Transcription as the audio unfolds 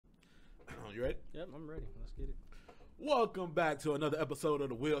on. You ready? Yep, I'm ready. Let's get it. Welcome back to another episode of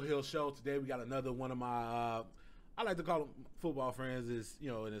the Will Hill Show. Today we got another one of my, I like to call them football friends, and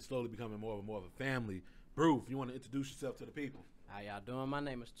it's slowly becoming more of a family. Brew, if you want to introduce yourself to the people. How y'all doing? My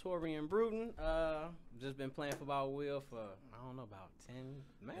name is Torian Bruton. Just been playing football with Will for, I don't know, about 10,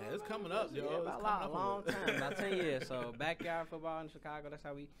 man. Yeah, it's coming up, yo. Yeah, about a long time, about 10 years. So backyard football in Chicago, that's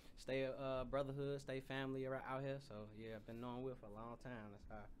how we stay brotherhood, stay family out here. So yeah, I've been knowing Will for a long time. That's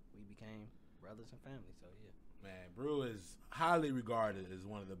how we became brothers and family, so yeah. Man, Brew is highly regarded as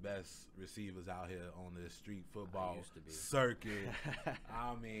one of the best receivers out here on the street football circuit.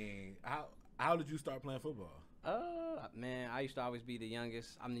 I mean, how did you start playing football? Man, I used to always be the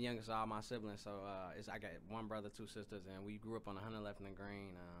youngest. I'm the youngest of all my siblings, so I got one brother, two sisters, and we grew up on 111th and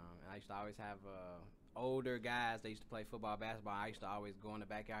Green. And I used to always have older guys. They used to play football, basketball. I used to always go in the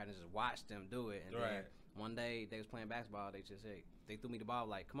backyard and just watch them do it. And then one day they was playing basketball. They just said, they threw me the ball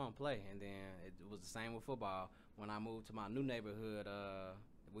like, "Come on, play." And then it was the same with football. When I moved to my new neighborhood,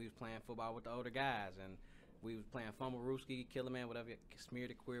 we was playing football with the older guys, and we was playing fumble rooski, killer man, whatever, smear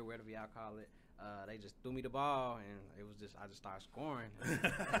the queer, whatever y'all call it. They just threw me the ball, and I just started scoring, and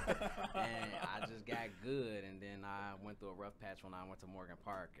I just got good. And then I went through a rough patch when I went to Morgan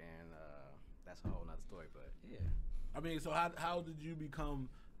Park, and that's a whole nother story. But yeah, I mean, so how did you become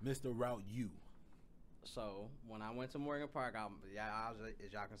Mr. Route U? So when I went to Morgan Park, as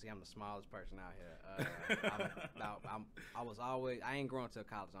y'all can see, I'm the smallest person out here. I ain't grown till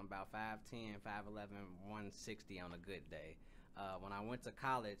college. I'm about 5'10", 5'11", 160 on a good day. When I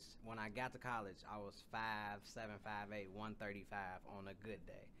got to college, I was 5'7", 5'8", 135 on a good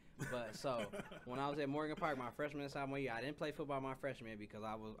day. But so when I was at Morgan Park, my freshman and sophomore year, I didn't play football my freshman year because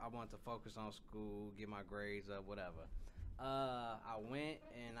I wanted to focus on school, get my grades up, whatever. I went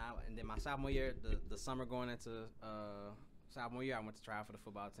and then my sophomore year, the summer going into sophomore year, I went to try for the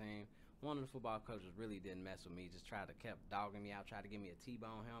football team. One of the football coaches really didn't mess with me. Just kept dogging me out, tried to give me a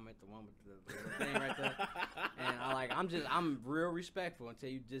T-bone helmet, the one with the thing right there. And I'm real respectful until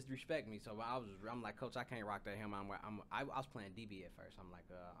you disrespect me. So I'm like, Coach, I can't rock that helmet. I was playing DB at first. I'm like,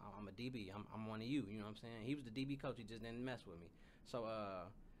 I'm a DB. I'm one of you. You know what I'm saying? He was the DB coach. He just didn't mess with me. So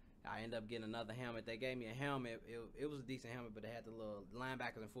I ended up getting another helmet. They gave me a helmet. It was a decent helmet, but it had the little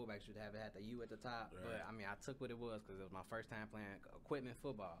linebackers and fullbacks should have. It had the U at the top. Right. But I mean, I took what it was because it was my first time playing equipment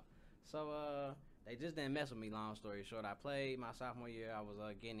football. So they just didn't mess with me. Long story short, I played my sophomore year. I was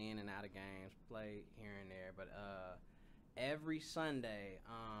getting in and out of games, played here and there. But every Sunday,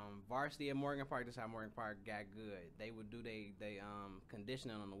 varsity at Morgan Park. This is how Morgan Park got good. They would do they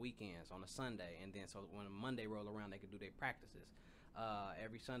conditioning on the weekends on a Sunday, and then so when Monday roll around, they could do their practices.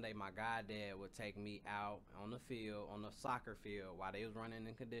 Every Sunday, my goddad would take me out on the field, on the soccer field, while they was running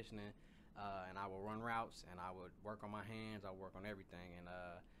and conditioning, and I would run routes, and I would work on my hands, I would work on everything,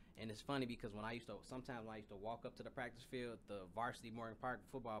 and it's funny because sometimes when I used to walk up to the practice field, the varsity Morgan Park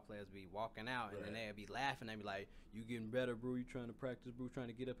football players be walking out, and then they'd be laughing, they'd be like, "You getting better, bro? You trying to practice, bro? Trying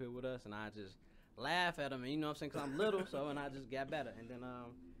to get up here with us?" And I just laugh at them, and you know what I'm saying, because I'm little, and I just got better. And then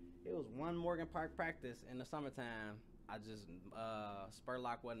it was one Morgan Park practice in the summertime. I just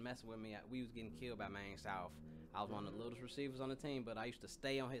Spurlock wasn't messing with me. We was getting killed by Maine South. I was one of the littlest receivers on the team, but I used to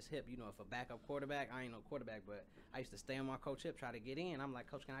stay on his hip. You know, if a backup quarterback, I ain't no quarterback, but I used to stay on my coach hip, try to get in. I'm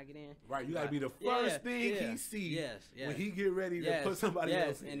like, "Coach, can I get in?" Right, you gotta be the first thing he sees when he get ready to put somebody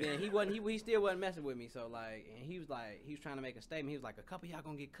else in. And then he still wasn't messing with me. So like, and he was trying to make a statement. He was like, "A couple of y'all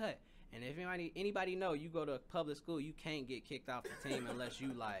gonna get cut. And if anybody know, you go to a public school, you can't get kicked off the team unless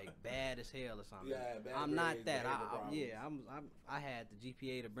you like bad as hell or something." Yeah, bad I'm grades, not that. I had the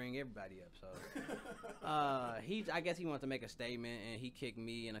GPA to bring everybody up. So I guess he wanted to make a statement, and he kicked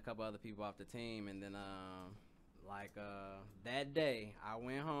me and a couple other people off the team. And then that day I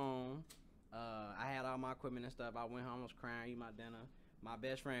went home. I had all my equipment and stuff. I went home, I was crying, eat my dinner. My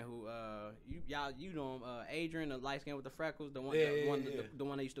best friend, who you know him, Adrian, the light skin with the freckles, the one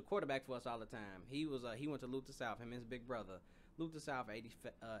that used to quarterback for us all the time. He went to Luther South. Him and his big brother, Luther South,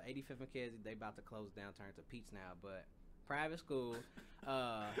 85th and Kedzie. They about to close down, turn to Pete's now, but private school.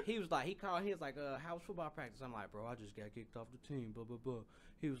 He was like, how was football practice? I'm like, "Bro, I just got kicked off the team. Blah blah blah."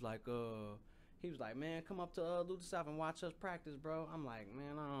 He was like, "Man, come up to Luther South and watch us practice, bro." I'm like,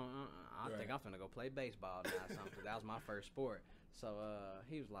 "Man, I think I'm finna go play baseball now or something." That was my first sport. So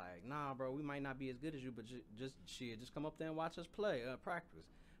he was like, "Nah, bro, we might not be as good as you, but just come up there and watch us play, practice.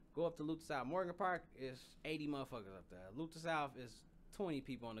 Go up to Luther South. Morgan Park is 80 motherfuckers up there. Luther South is 20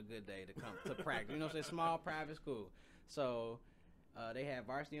 people on a good day to come to practice. You know what I'm saying? Small private school. So they had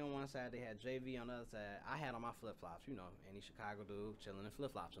varsity on one side, they had JV on the other side. I had on my flip-flops, you know, any Chicago dude chilling in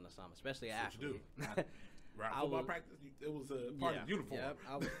flip-flops in the summer, especially an athlete. Right, football practice. It was a part of the uniform. Yep.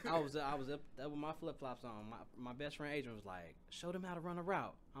 I was up there with my flip flops on. My best friend Adrian was like, "Show them how to run a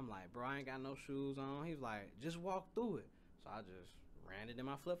route." I'm like, "Bro, I ain't got no shoes on." He was like, "Just walk through it." So I just ran it in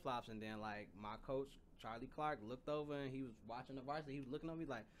my flip flops, and then like my coach Charlie Clark looked over and he was watching the varsity. He was looking at me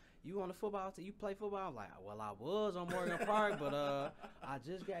like, "You on the football team? You play football?" I was like, "Well, I was on Morgan Park, but I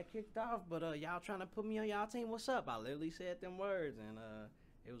just got kicked off. But y'all trying to put me on y'all team? What's up?" I literally said them words, and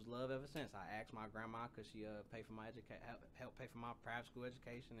it was love ever since. I asked my grandma because she paid for my help pay for my private school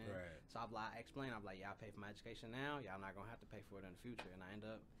education, and so I explained. I'm like, "Y'all pay for my education now. Y'all not gonna have to pay for it in the future." And I ended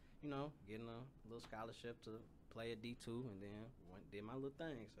up, getting a little scholarship to play at D2, and then did my little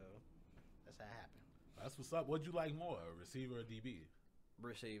thing. So that's how it happened. That's what's up. What'd you like more, receiver or DB?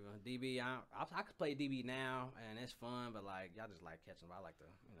 Receiver. DB, I could play DB now, and it's fun, but like y'all just like catching. I like to,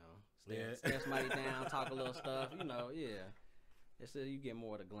 stare somebody down, talk a little stuff. It's you get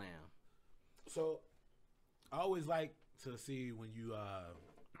more of the glam. So I always like to see when you I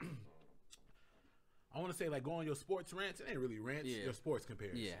want to say like go on your sports rants. It ain't really rants. Your sports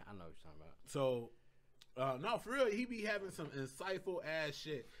comparisons. Yeah, I know what you're talking about. So. No, for real, he be having some insightful ass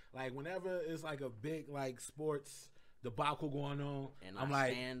shit. Like whenever it's like a big like sports debacle going on, and I'm I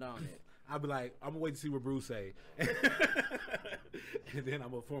like, stand on it. I'll be like, I'm gonna wait to see what Bruce say, and then I'm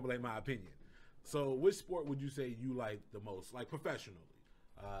gonna formulate my opinion. So, which sport would you say you like the most, like professionally,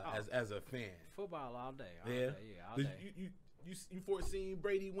 as a fan? Football all day. All day. You foreseen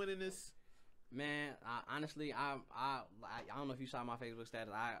Brady winning this? Man, honestly, I don't know if you saw my Facebook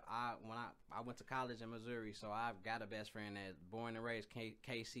status. When I went to college in Missouri, so I've got a best friend that's born and raised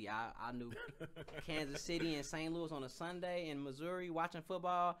KC. I knew Kansas City and St. Louis on a Sunday in Missouri watching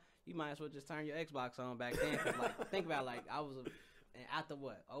football. You might as well just turn your Xbox on back then. 'Cause like think about it, like I was after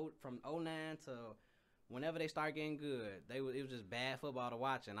from 09 to whenever they start getting good, it was just bad football to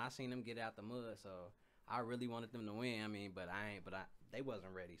watch, and I seen them get out the mud. So I really wanted them to win. I mean, but they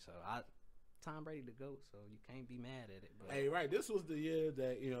wasn't ready. So Tom Brady the GOAT, so you can't be mad at it. But. Hey, right. This was the year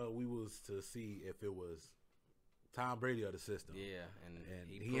that we was to see if it was Tom Brady or the system. Yeah, and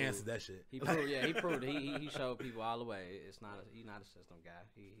he answered that shit. He proved. Yeah, he proved. He showed people all the way. He's not a system guy.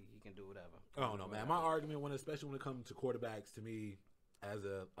 He can do whatever. I don't know, man. My argument, especially when it comes to quarterbacks, to me as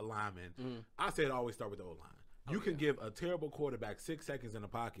a lineman, I say it always start with the O line. You can give a terrible quarterback 6 seconds in the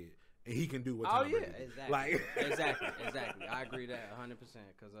pocket, and he can do what Tom Brady did. Exactly. Like exactly. I agree that 100%.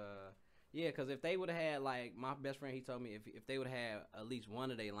 Because if they would have had, like, my best friend, he told me if they would have had at least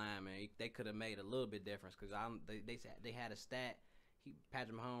one of their linemen, they could have made a little bit difference. Because they had a stat.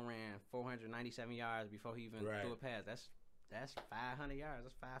 Patrick Mahomes ran 497 yards before he even threw a pass. That's 500 yards.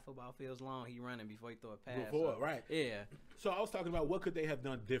 That's 5 football fields long. He running before he threw a pass. Right. Yeah. So I was talking about what could they have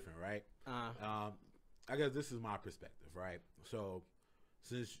done different, right? I guess this is my perspective, right? So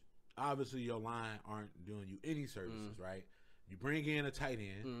since obviously your line aren't doing you any services, right? You bring in a tight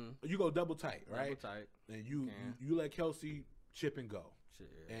end. You go double tight, right? Double tight. And you let Kelsey chip and go.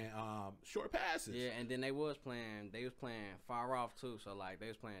 And short passes. Yeah, and then they was playing far off too. So like they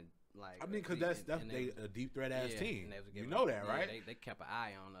was playing like. I mean, because that's they a deep threat ass team. You know that, right? They kept an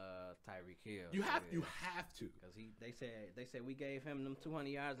eye on Tyreek Hill. You have to because they said we gave him them 200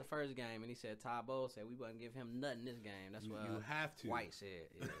 yards the first game, and he said Todd Bowles said we wasn't give him nothing this game. That's what you have to. White said.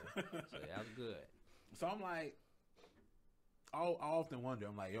 Yeah. So that was good. So I'm like. I often wonder,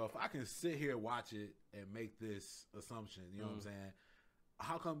 I'm like, if I can sit here, watch it, and make this assumption, you know what I'm saying?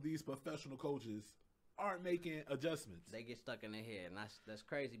 How come these professional coaches aren't making adjustments? They get stuck in their head, and that's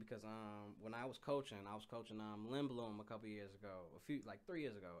crazy because when I was coaching Lindblom a couple years ago, 3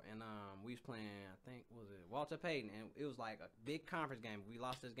 years ago, and we was playing, I think, Walter Payton, and it was like a big conference game. If we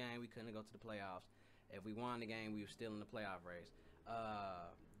lost this game, we couldn't go to the playoffs. If we won the game, we were still in the playoff race.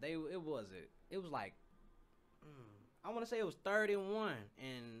 It was like. I want to say it was 3rd-and-1,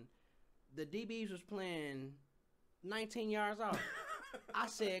 and the DBs was playing 19 yards off. I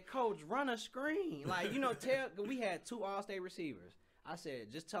said, Coach, run a screen. Like, we had 2 All-State receivers. I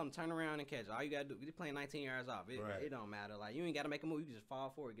said, just tell them, turn around and catch it. All you got to do, you're playing 19 yards off. It don't matter. Like, you ain't got to make a move. You can just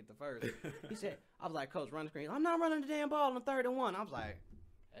fall forward, get the first. He said, I was like, Coach, run the screen. I'm not running the damn ball on 3rd-and-1. I was like,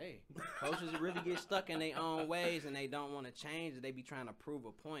 hey, coaches really get stuck in their own ways, and they don't want to change it. They be trying to prove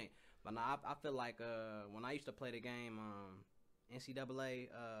a point. But now I feel like when I used to play the game NCAA,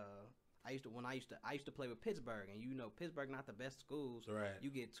 I used to play with Pittsburgh, and Pittsburgh not the best schools. Right. You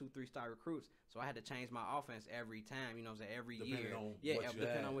get 2-3-star recruits, so I had to change my offense every time. Every year.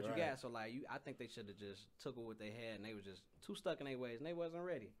 Depending on what you got. So like I think they should have just took it what they had, and they was just too stuck in their ways, and they wasn't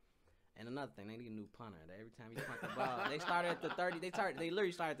ready. And another thing, they need a new punter. Every time you punt the ball, they start at the 30. They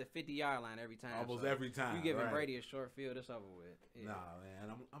literally start at the 50-yard line every time. Almost every time. You giving Brady a short field, it's over with. Yeah. Nah,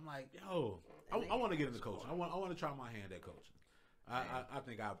 man. I'm like, yo, I want to get into coaching. I want to try my hand at coaching. I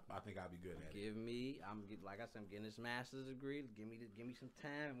think I'll be good at it. Like I said, I'm getting this master's degree. Give me some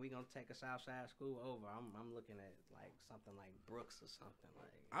time, and we're gonna take a Southside school over. I'm looking at like something like Brooks or something like.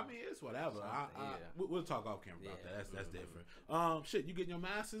 I mean, it's whatever. We'll talk off camera about that. That's different. Shit, you getting your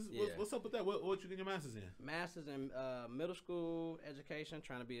master's? Yeah. What's up with that? What you getting your master's in? Master's in middle school education.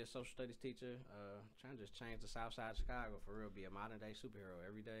 Trying to be a social studies teacher. Trying to just change the Southside of Chicago for real. Be a modern day superhero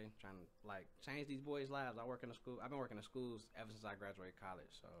every day. Trying to like change these boys' lives. I work in a school. I've been working in schools ever since I graduated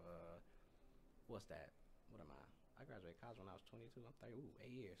college. So what's that? What am I? I graduated college when I was 22. I'm 30. Ooh, 8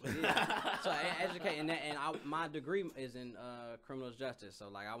 years. So, yeah. So educating that, and my degree is in criminal justice. So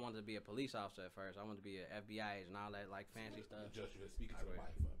like, I wanted to be a police officer at first. I wanted to be an FBI agent and all that like fancy stuff. Just speaking to the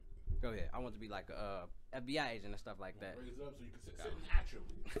mic for me. Go ahead. I want to be like a FBI agent and stuff like that. Raise it up so you can sit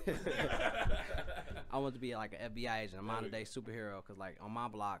naturally. I want to be like an FBI agent, a modern day superhero. Cause like on my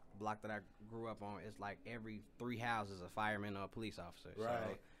block that I grew up on, it's like every 3 houses a fireman or a police officer. Right.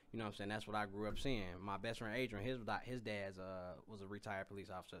 So, you know what I'm saying? That's what I grew up seeing. My best friend Adrian, his dad's was a retired police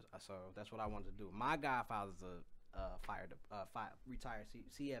officer. So that's what I wanted to do. My godfather's a retired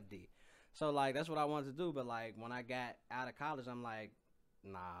CFD. So like that's what I wanted to do. But like when I got out of college, I'm like,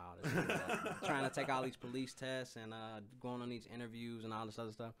 nah, this is trying to take all these police tests and going on these interviews and all this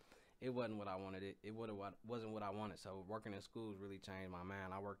other stuff. It wasn't what I wanted. It wasn't what I wanted. So working in schools really changed my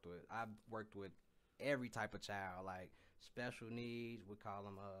mind. I worked with every type of child, like special needs. We call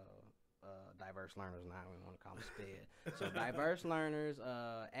them diverse learners now. We want to call them SPED. So diverse learners,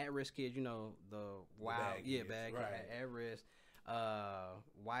 at-risk kids. You know the wild, bad kids, at risk.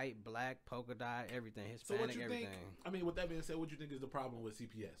 White, black, polka dot, everything, Hispanic, so what you everything. Think, I mean, with that being said, what you think is the problem with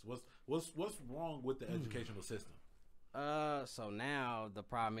CPS? What's wrong with the educational system? So now the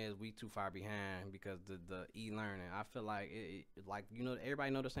problem is we too far behind because the e-learning. I feel like it like everybody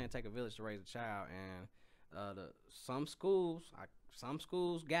know the saying take a village to raise a child, and some schools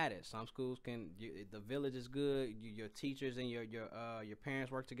got it. Some schools the village is good. Your teachers and your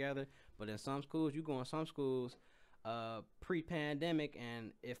parents work together. But in some schools, you go in some schools pre-pandemic,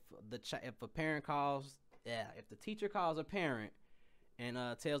 and if a parent calls, if the teacher calls a parent and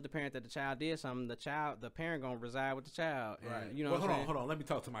tells the parent that the child did something, the parent gonna reside with the child. And, right. You know. Hold on. Let me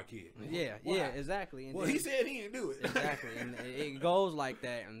talk to my kid. Yeah, exactly. And he said he didn't do it. Exactly, and it goes like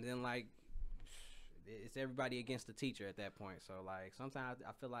that, and then like it's everybody against the teacher at that point. So like sometimes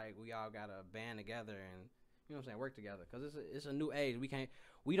I feel like we all gotta band together and work together because it's a new age.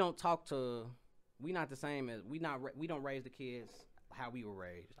 We don't talk to. We not the same as we don't raise the kids how we were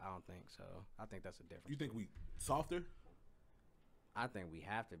raised. I don't think so. I think that's a difference. You think we softer? I think we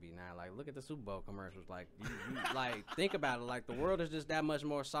have to be now. Like, look at the Super Bowl commercials. Like, you like think about it. Like, the world is just that much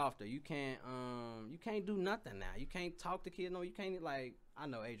more softer. You can't do nothing now. You can't talk to kids. No, you can't. Like, I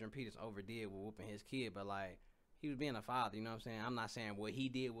know Adrian Peters overdid with whooping his kid, but like, he was being a father. You know what I'm saying? I'm not saying what he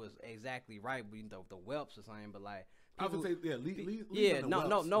did was exactly right. But the whelps are saying, but like. I would say,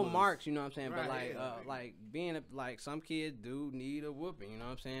 no marks, you know what I'm saying, right, but like, like being like some kids do need a whooping, you know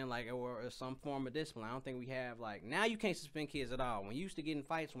what I'm saying, like or some form of discipline. I don't think we have like now you can't suspend kids at all. When you used to get in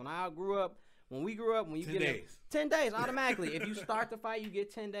fights, when we grew up, when you 10 get days. 10 days automatically. If you start the fight, you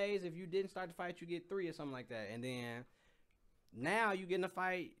get 10 days. If you didn't start the fight, you get 3 or something like that. And then now you get in a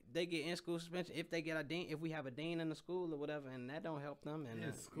fight, they get in school suspension. If they get a dean, if we have a dean in the school or whatever, and that don't help them.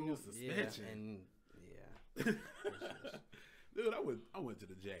 And school suspension. Yeah, and dude, I went to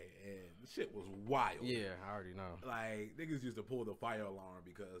the J and the shit was wild. Yeah, I already know. Like niggas used to pull the fire alarm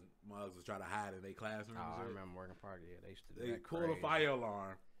because mugs was trying to hide in their classroom. Oh, I remember working park. Yeah, they used to do they that. Pull the fire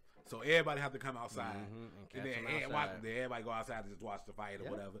alarm, so everybody have to come outside, and then everybody go outside to just watch the fight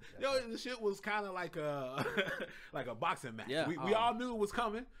or whatever. Definitely. The shit was kind of like a like a boxing match. Yeah, we all knew it was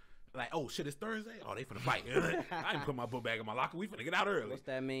coming. Like, oh shit, it's Thursday. Oh, they finna fight. I didn't put my book bag in my locker. We finna get out early. What's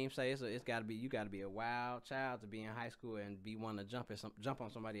that meme say? It's gotta be you gotta be a wild child to be in high school and be wanting to jump on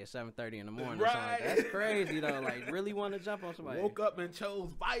somebody at 7:30 in the morning. Right. Or something like that. That's crazy though. Like really want to jump on somebody. Woke up and chose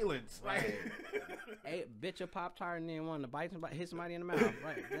violence. Right. Ate bitch a Pop-Tart and then wanted to bite somebody, hit somebody in the mouth.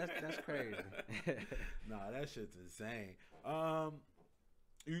 Right. That's crazy. Nah, that shit's insane.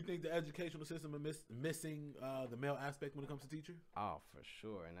 You think the educational system is missing the male aspect when it comes to teacher? Oh, for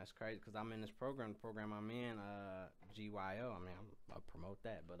sure, and that's crazy because I'm in this program. The program I'm in, GYO. I mean, I'll promote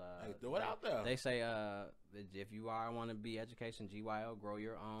that, but hey, throw it out there. They say if you want to be education, GYO, grow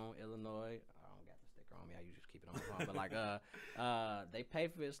your own, Illinois. I don't got the sticker on me. I usually just keep it on my phone, but like they pay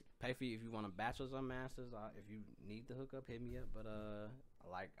for you if you want a bachelor's or master's. If you need to hook up, hit me up. But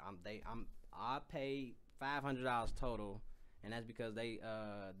Like I paid $500 total, and that's because they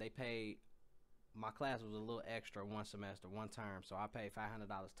paid. My class was a little extra one semester, one term, so I paid $500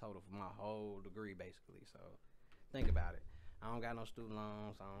 total for my whole degree, basically. So, think about it. I don't got no student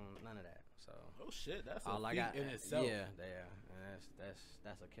loans, none of that. So, oh shit, that's a feat in itself. Yeah, and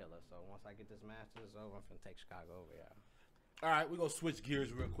that's a killer. So once I get this master's over, I'm finna take Chicago over, y'all. All right, we're gonna switch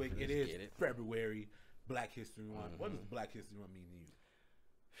gears real quick. It is February, Black History Month. What does Black History Month mean to you?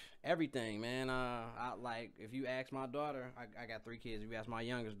 Everything, man. I like if you ask my daughter, I got 3 kids. If you ask my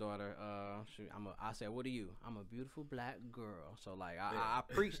youngest daughter, I said, what are you? I'm a beautiful black girl. So like I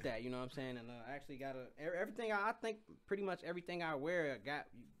preach that, you know what I'm saying? And I actually got everything. I think pretty much everything I wear got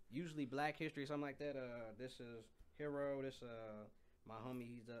usually Black history, something like that. This is Hero. This my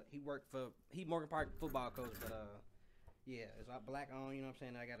homie. He Morgan Park football coach, but yeah, it's black on, you know what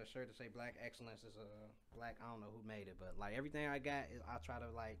I'm saying? I got a shirt to say Black Excellence. It's black, I don't know who made it, but like everything I got, I try to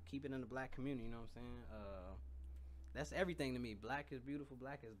like keep it in the black community, you know what I'm saying? That's everything to me. Black is beautiful,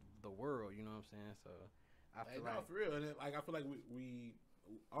 black is the world, you know what I'm saying? So I feel like, for real, and I feel like we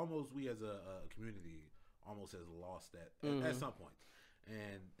as a community almost has lost that at some point.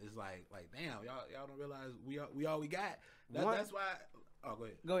 And it's like damn, y'all don't realize we all we got. That's why. Oh, go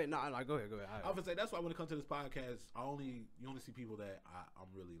ahead. Go ahead. No, go ahead. I would say that's why when it comes to this podcast, you only see people that I'm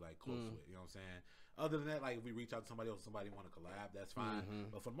really like close with. You know what I'm saying? Other than that, like if we reach out to somebody else, somebody want to collab, that's fine.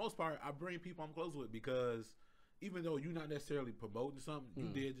 But for the most part, I bring people I'm close with because even though you're not necessarily promoting something, you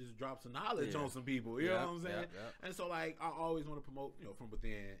did just drop some knowledge on some people. You know what I'm saying? And so like I always want to promote, from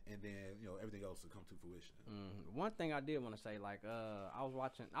within, and then everything else will come to fruition. One thing I did want to say, like I was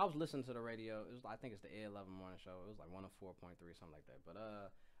listening to the radio. It was I think it's the A11 morning show. It was like 104.3 something like that. But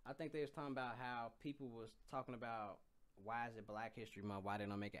I think they was talking about how people was talking about why is it Black History Month? Why they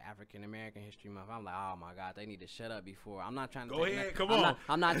don't make it African American History Month? I'm like, oh my God, they need to shut up before. I'm not trying to go ahead, come on.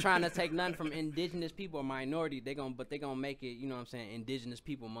 I'm not trying to take nothing from indigenous people or minority. They gonna make it, you know what I'm saying, Indigenous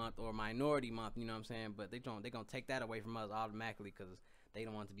People Month or Minority Month, you know what I'm saying? But they gonna take that away from us automatically because they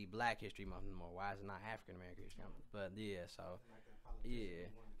don't want it to be Black History Month anymore. Why is it not African American History Month? But yeah, so yeah.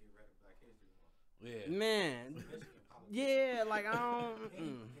 Yeah. Man. Yeah, like I don't.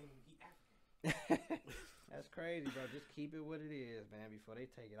 That's crazy, bro. Just keep it what it is, man, before they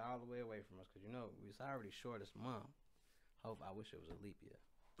take it all the way away from us. Because, it's already short this month. I wish it was a leap year.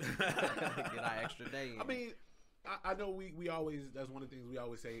 Get our extra day in. I mean, I know we always, that's one of the things we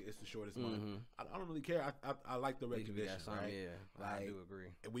always say, it's the shortest month. I don't really care. I like the recognition, right? Yeah, I do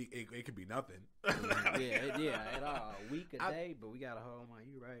agree. It could be nothing. Yeah, at all. A week, a day, but we got a whole month.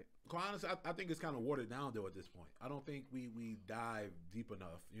 You right. Quite honestly, I think it's kind of watered down, though, at this point. I don't think we dive deep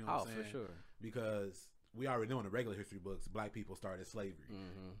enough. You know what I'm saying? For sure. Because we already know in the regular history books, black people started slavery.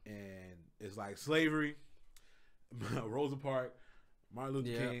 And it's like slavery, Rosa Parks, Martin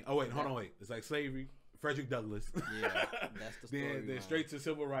Luther King. Oh, wait, hold on. It's like slavery, Frederick Douglass. Yeah, that's the story. then straight to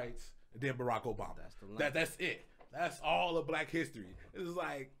civil rights, and then Barack Obama. That's it. That's all of black history. It's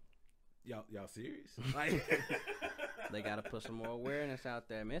like, y'all serious? Like, they got to put some more awareness out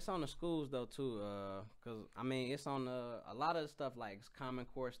there, man. It's on the schools though too, cause I mean it's on a lot of stuff like Common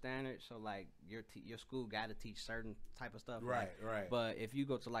Core standards. So like your school got to teach certain type of stuff, right. But if you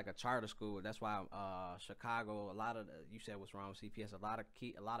go to like a charter school, that's why Chicago, a lot of you said what's wrong with CPS. A lot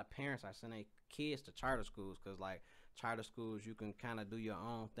of parents are sending kids to charter schools because like charter schools, you can kind of do your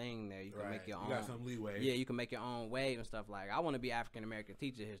own thing there. You can make your own. You got some leeway. Yeah, you can make your own wave and stuff. Like I want to be African American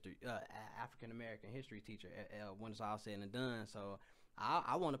history teacher when it's all said and done. So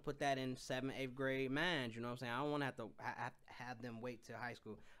I want to put that in 7th, 8th grade minds. You know what I'm saying? I don't want to have to have them wait till high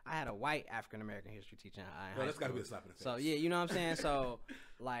school. I had a white African American history teacher in high school. That's got to be a slap in the face. So yeah, you know what I'm saying? So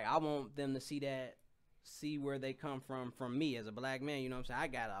like I want them to see where they come from me as a black man, you know what I'm saying? I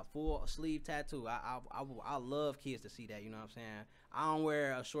got a full sleeve tattoo. I love kids to see that, you know what I'm saying? I don't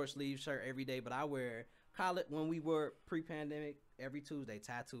wear a short sleeve shirt every day, but I wear college when we were pre-pandemic every Tuesday,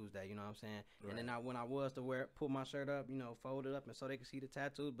 tattoos day, you know what I'm saying? Right. And then when I was to pull my shirt up, fold it up and so they can see the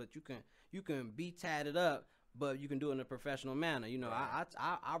tattoos, but you can be tatted up, but you can do it in a professional manner. Right.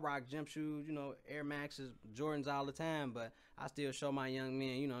 I rock gym shoes, Air Maxes, Jordans all the time, but I still show my young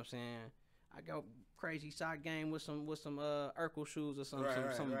men, you know what I'm saying? I go crazy sock game with some Urkel shoes or some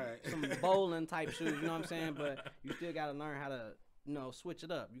bowling type shoes, you know what I'm saying? But you still got to learn how to switch it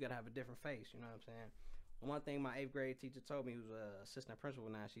up. You got to have a different face, you know what I'm saying? One thing my 8th grade teacher told me, who's an assistant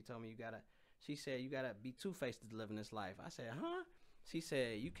principal now, she told me she said you gotta be two-faced to live in this life. I said, huh? She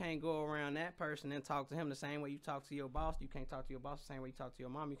said you can't go around that person and talk to him the same way you talk to your boss. You can't talk to your boss the same way you talk to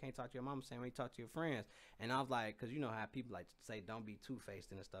your mom. You can't talk to your mom the same way you talk to your friends. And I was like, because you know how people like to say don't be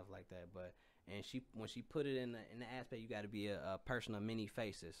two-faced and stuff like that. But And when she put it in the aspect, you got to be a person of many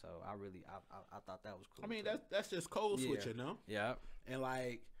faces. So I thought that was cool. I mean, that's just code switching, no? Yeah. And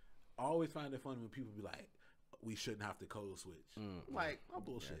like, I always find it funny when people be like, we shouldn't have to code switch. Like,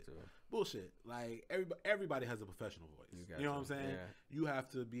 bullshit. Bullshit. Like, everybody has a professional voice. You know what I'm saying? Yeah. You have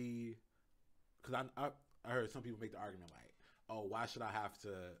to be, because I heard some people make the argument like, oh, why should I have to,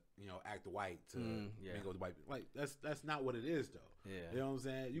 act white to mingle with white people? Like, that's not what it is, though. Yeah. You know what I'm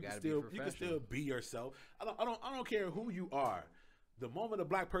saying? You can still be yourself. I don't care who you are. The moment a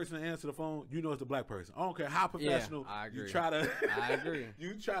black person answers the phone, you know it's a black person. I don't care how professional you try to. I agree.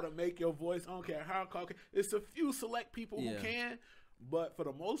 You try to make your voice. I don't care how Caucasian. It's a few select people who can, but for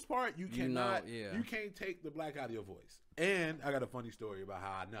the most part, you cannot. You can't take the black out of your voice. And I got a funny story about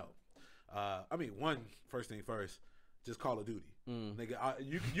how I know. First thing first, just Call of Duty. Nigga,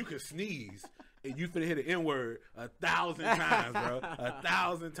 you can sneeze and you finna hit an N-word 1,000 times, bro.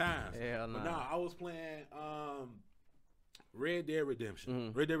 1,000 times. Hell no. But nah, I was playing Red Dead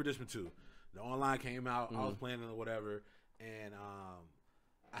Redemption. Red Dead Redemption 2. The online came out. I was playing it or whatever. And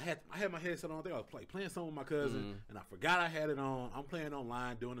I had my headset on. I think I was playing something with my cousin. And I forgot I had it on. I'm playing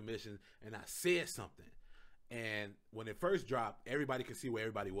online, doing the mission. And I said something. And when it first dropped, everybody could see where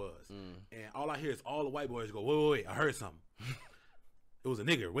everybody was. And all I hear is all the white boys go, wait, I heard something. It was a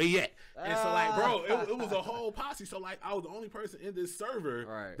nigger. Where you at? And so, like, bro, it was a whole posse. So, like, I was the only person in this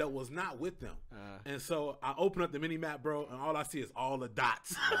server that was not with them. And so I open up the mini map, bro, and all I see is all the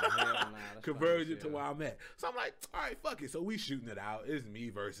dots converging to where I'm at. So I'm like, all right, fuck it. So we shooting it out. It's me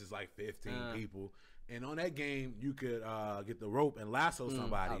versus like 15 people. And on that game, you could get the rope and lasso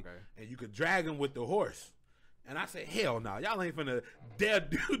somebody, and you could drag them with the horse. And I said, hell no, y'all ain't finna dare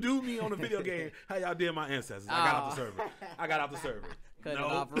do me on a video game how y'all did my ancestors. I got out the server. Cut it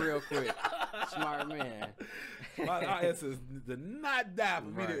off real quick. Smart man. My ancestors did not die for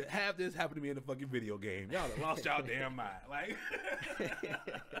me to have this happen to me in a fucking video game. Y'all have lost y'all damn mind. Like,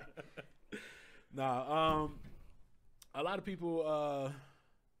 a lot of people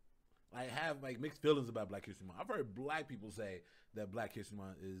have like mixed feelings about Black History Month. I've heard black people say that Black History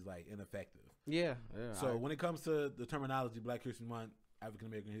Month is like ineffective. Yeah. So when it comes to the terminology Black History Month, African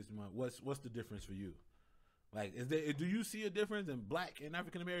American History Month, what's the difference for you? Like, do you see a difference in black and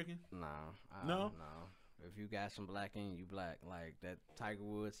African American? No. If you got some black in you, black. Like that Tiger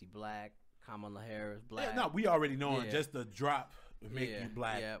Woods, he black. Kamala Harris, black. Yeah, no, we already know just the drop make you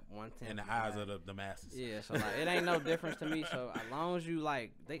black. Yeah, 110 in the eyes of the masses. Yeah, so like it ain't no difference to me. So as long as you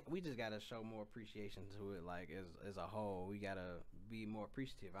we just gotta show more appreciation to it. Like as a whole, we gotta be more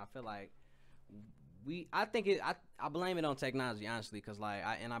appreciative. I feel like. I blame it on technology, honestly, because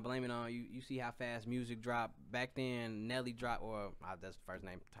I blame it on you see how fast music dropped back then. Nelly dropped, that's the first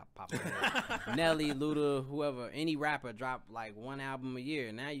name popped in my head. Nelly, Luda, whoever, any rapper dropped like one album a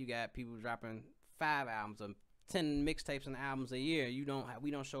year. Now you got people dropping 5 albums or 10 mixtapes and albums a year. We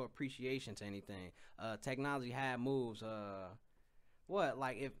don't show appreciation to anything. Technology had moves. I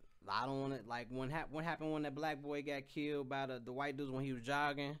don't want to what happened when that black boy got killed by the white dudes when he was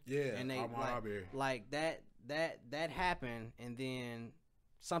jogging. Yeah, and they that happened, and then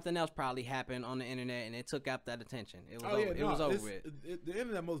something else probably happened on the internet, and it took out that attention. It was over with. The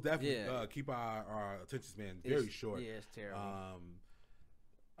internet most definitely keep our attention span very short. Yeah, it's terrible.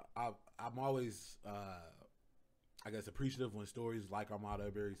 I'm always I guess appreciative when stories like Armada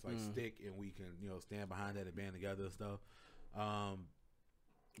Berries stick, and we can stand behind that and band together and stuff.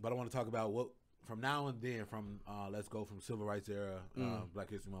 But I want to talk about what from now and then, let's go from Civil Rights era, Black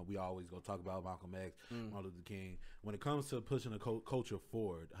History Month. We always go talk about Malcolm X, Martin Luther King. When it comes to pushing the culture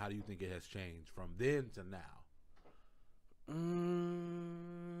forward, how do you think it has changed from then to now?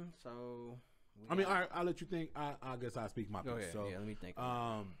 I'll let you think. I guess I'll speak my piece. Go ahead. So, let me think.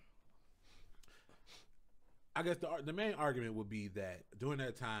 I guess the main argument would be that during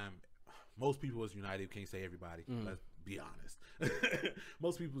that time, most people was united. Can't say everybody. Let's be honest.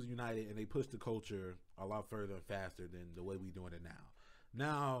 Most people was united, and they pushed the culture a lot further and faster than the way we doing it now.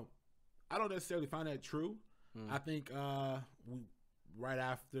 Now, I don't necessarily find that true. I think we right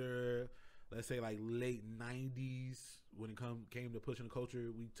after, let's say, like late 90s, when it came to pushing the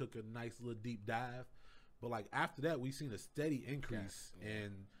culture, we took a nice little deep dive. But like after that, we've seen a steady increase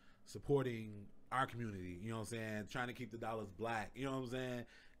in supporting our community. You know what I'm saying? Trying to keep the dollars black. You know what I'm saying?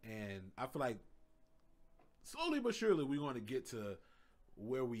 And I feel like slowly but surely we're going to get to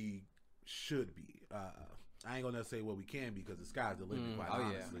where we should be. I ain't gonna say where we can be because the sky's the limit, quite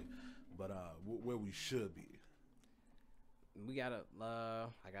honestly. But where we should be. We got I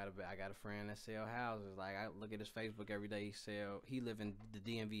got a friend that sell houses. Like I look at his Facebook every day. He live in the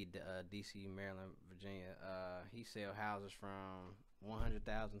DMV, DC, Maryland, Virginia. He sell houses from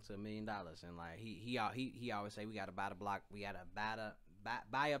 $100,000 to $1 million, and like he always say we gotta buy the block, we gotta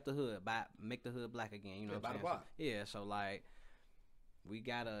buy up the hood, make the hood black again. You know what I'm saying? Yeah, so like we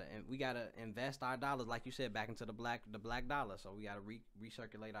gotta invest our dollars, like you said, back into the black dollar. So we gotta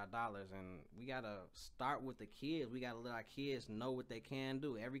recirculate our dollars, and we gotta start with the kids. We gotta let our kids know what they can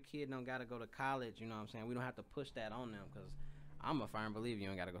do. Every kid don't gotta go to college. You know what I'm saying? We don't have to push that on them, because I'm a firm believer you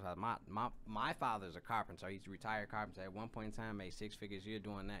ain't gotta go to college. My father's a carpenter. He's a retired carpenter. At one point in time, made 6 figures a year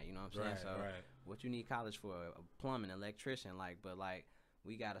doing that. You know what I'm saying? What you need college for? A plumbing, electrician, but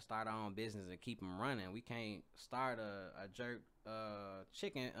we gotta start our own business and keep them running. We can't start a jerk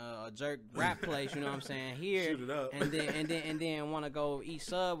jerk rap place, you know what I'm saying, here, shoot it up, and then want to go eat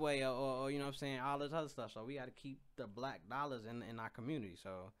Subway or you know what I'm saying, all this other stuff. So we got to keep the black dollars in our community.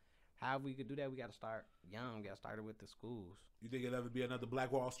 So how we could do that, we got to start young. We got to start it with the schools. You think it'll ever be another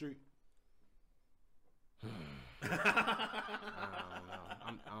Black Wall Street? I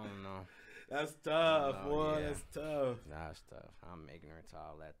don't know. That's tough, boy. Yeah. That's tough. That's tough. I'm ignorant to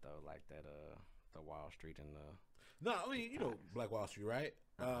all that though, like that the Wall Street and the. No, I mean, you know, Black Wall Street, right?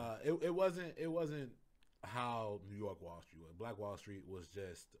 It wasn't how New York Wall Street was. Black Wall Street was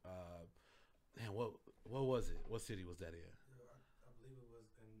just man, what was it? What city was that in? I believe it was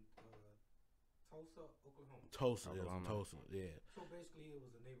in Tulsa, Oklahoma. Tulsa, it was in Tulsa, yeah. So basically, it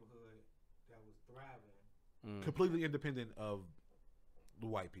was a neighborhood that was thriving, completely independent of the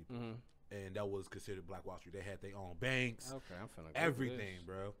white people. And that was considered Black Wall Street. They had their own banks. Okay, I'm finna go everything,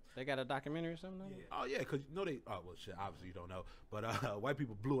 bro. They got a documentary or something? Yeah. Oh yeah, cause you know they. Oh well, shit. Obviously you don't know, but white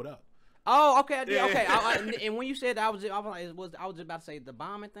people blew it up. Oh, okay, okay. And when you said that, I was just about to say the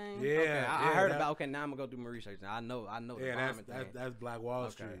bombing thing. Yeah, okay, I heard about. Okay, now I'm gonna go do my research. Now I know the bombing thing. That's Black Wall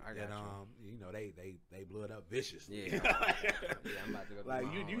Street. Okay, I got you know they blew it up viciously. Yeah, I'm about to go. Like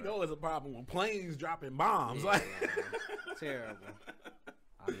you know it's a problem when planes dropping bombs. Like terrible.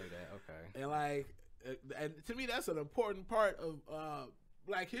 I knew that. Okay. And like, and to me that's an important part of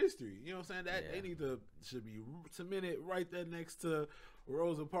Black history. You know what I'm saying? That they should be cemented right there next to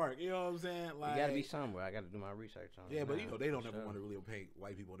Rosa Parks. You know what I'm saying? Like, you gotta be somewhere. I gotta do my research on it. Yeah, but you know they don't ever want to really paint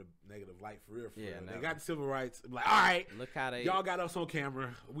white people in a negative light for real. Yeah, they got the civil rights. Like, all right, look how y'all got us on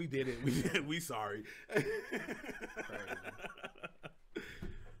camera. We did it. We sorry.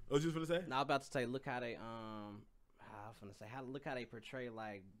 What was you gonna say? No, I was about to say, look how they look how they portray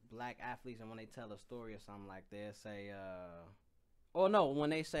like black athletes, and when they tell a story or something like they say when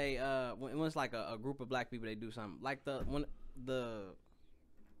they say when it's like a group of black people, they do something like what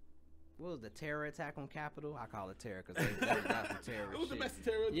was the terror attack on Capitol? I call it terror because that was some terror. It was shit. domestic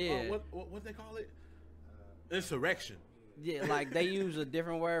terrorism. Yeah. What they call it? Insurrection. Yeah, like they use a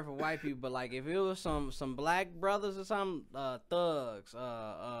different word for white people, but like if it was some black brothers or some thugs,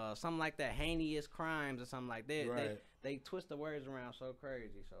 something like that, heinous crimes or something like that, right. they twist the words around so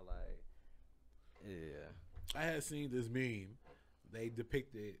crazy. So like, yeah. I had seen this meme. They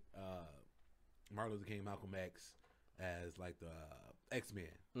depicted Martin Luther King, Malcolm X as like the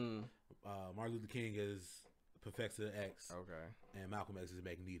X-Men. Martin Luther King is Professor X. Okay. And Malcolm X is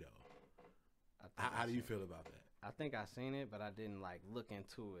Magneto. How do you feel about that? I think I seen it, but I didn't like look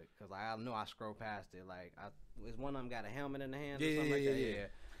into it because I know I scrolled past it. Like, is one of them got a helmet in the hand or something like that? Yeah.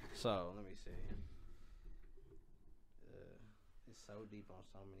 So let me see. It's so deep on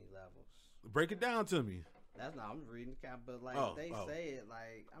so many levels. Break it down to me. That's not. I'm reading the cap, but like say it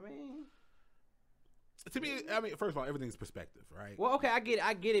like I mean. To me, first of all, everything's perspective, right? Well, okay, I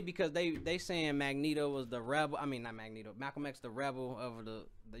get it because they saying Magneto was the rebel. I mean, not Magneto. Malcolm X the rebel over the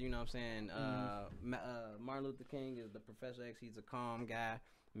you know what I'm saying. Martin Luther King is the Professor X. He's a calm guy.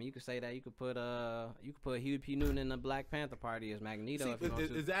 I mean, you could say that. You could put Huey P. Newton in the Black Panther Party as Magneto. See, if you want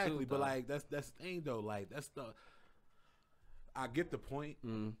to, exactly, too, but like that's the thing though. Like that's the. I get the point,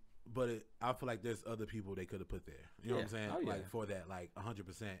 but I feel like there's other people they could have put there. You know what I'm saying? Oh, like for that, like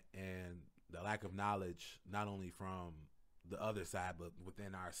 100%, and the lack of knowledge, not only from the other side, but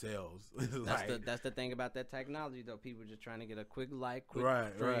within ourselves. That's the thing about that technology, though. People just trying to get a quick like, quick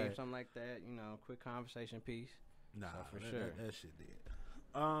stream, something like that. You know, quick conversation piece. Nah, so for sure. That shit did.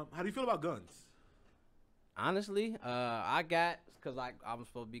 How do you feel about guns? Honestly, I got because I'm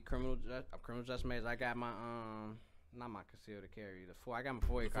supposed to be criminal justice major. I got my not my concealed carry. I got my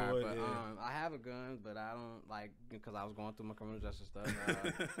FOIA card, but I have a gun, but I don't like because I was going through my criminal justice stuff.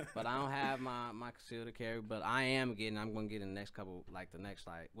 But I don't have my concealed carry. But I'm going to get in the next couple,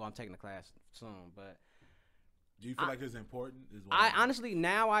 I'm taking the class soon. But do you feel like it's important? Honestly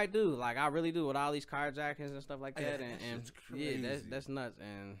now I do. Like I really do with all these carjackings and stuff like that. And crazy. that's nuts.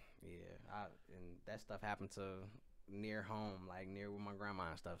 And and that stuff happened to near home, like near where my grandma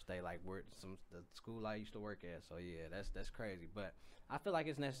and stuff stay, like where the school I used to work at. So yeah, that's crazy. But I feel like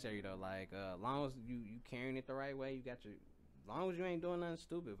it's necessary though. Like as long as you carrying it the right way, you got your. As long as you ain't doing nothing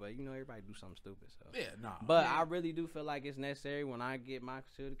stupid, but you know everybody do something stupid. So Yeah, nah. But I really do feel like it's necessary. When I get my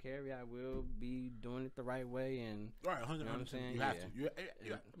concealed carry, I will be doing it the right way. And right, 100%. You know what I'm saying? You have to.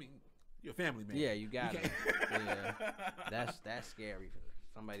 I mean, you're a family man. Yeah, you got it. Yeah, that's scary for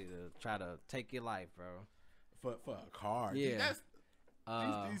somebody to try to take your life, bro. For a car. Yeah.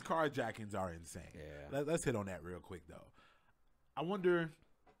 These carjackings are insane. Yeah. Let's hit on that real quick though. I wonder,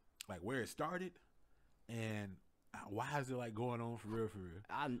 like, where it started, and why is it like going on for real?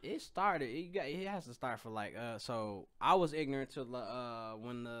 It started. It has to start for like. So I was ignorant to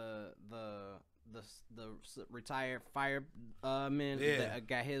when the retired fireman that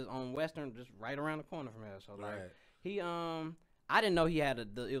got his on Western just right around the corner from here. So like he I didn't know he had it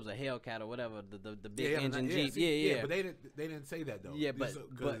was a Hellcat or whatever, the big engine Jeep. Yeah, but they didn't say that though. Yeah, but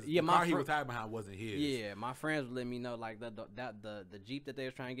the car he was talking about wasn't his. Yeah, my friends would let me know like the Jeep that they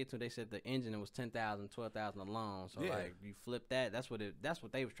was trying to get to. They said the engine was $10,000, $12,000 alone. So like you flip that, that's what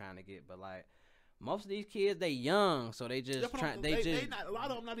they was trying to get. But like most of these kids, they young, so they just a lot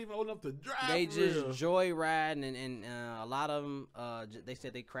of them not even old enough to drive. They just joyriding, and a lot of them they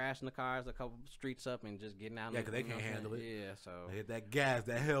said they crashing the cars a couple streets up and just getting out. Yeah, because they can't handle it. Yeah, so they hit that gas,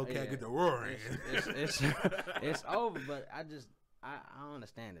 that Hellcat get the roaring. It's over, but I don't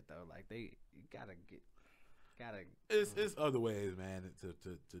understand it though. Like you gotta. It's other ways, man, to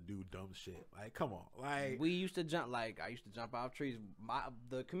do dumb shit. Like, come on, like we used to jump. Like I used to jump off trees.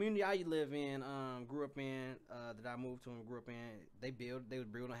 The community I live in, grew up in, that I moved to and grew up in. They was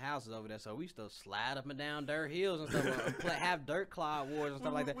building houses over there, so we used to slide up and down dirt hills and stuff, have dirt clod wars and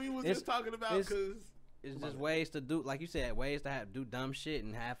stuff like that. We was just talking about because it's just ways to do, like you said, ways to do dumb shit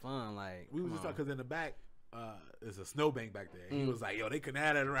and have fun. Like we was just talking because in the back. There's a snowbank back there. He was like, "Yo, they couldn't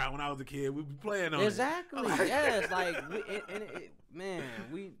have that around when I was a kid. We'd be playing on exactly. It." Yes, like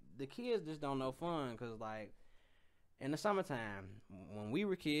the kids just don't know fun because like in the summertime when we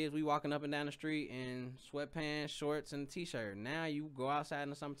were kids, we walking up and down the street in sweatpants, shorts, and a t-shirt. Now you go outside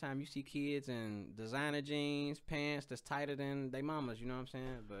in the summertime, you see kids in designer jeans, pants that's tighter than they mamas. You know what I'm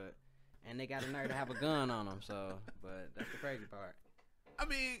saying? And they got a nerve to have a gun on them. So, but that's the crazy part. I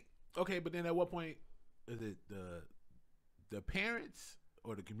mean, okay, but then at what point? Is it the parents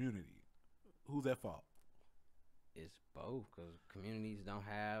or the community? Who's at fault? It's both, because communities don't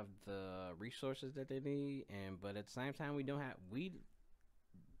have the resources that they need, but at the same time we didn't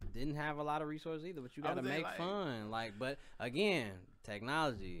have a lot of resources either. But you got to make fun, but again,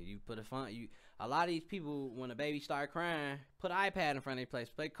 technology. You put a lot of these people when a baby start crying, put an iPad in front of their place,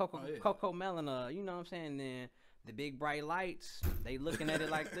 play Coco Melon, you know what I'm saying? Then the big bright lights, they looking at it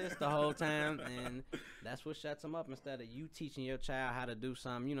like this the whole time, and that's what shuts them up instead of you teaching your child how to do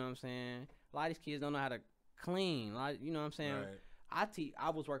something, you know what I'm saying? A lot of these kids don't know how to clean, you know what I'm saying? Right. I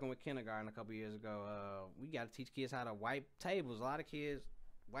was working with kindergarten a couple years ago. We got to teach kids how to wipe tables. A lot of kids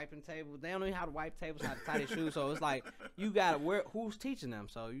wiping tables, they don't know how to wipe tables, how to tie their shoes, so it's like you got to, who's teaching them?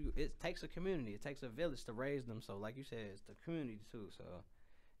 So it takes a community, it takes a village to raise them, so like you said, it's the community too, so.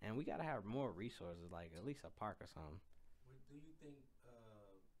 And we gotta have more resources, like at least a park or something. Do you think?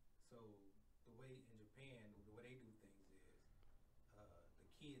 So the way in Japan, the way they do things is, the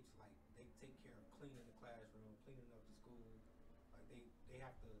kids like they take care of cleaning the classroom, cleaning up the school. Like they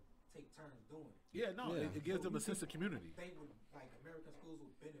have to take turns doing it. Yeah, no, yeah. It gives them a sense of community. They would American schools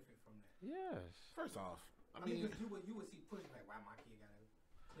would benefit from that. Yes. First off, I mean you would see push like why my kid gotta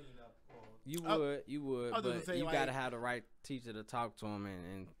clean up. Or you would, but you gotta have the right teacher to talk to them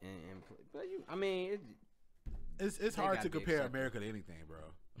and but it's hard to compare America to anything, bro.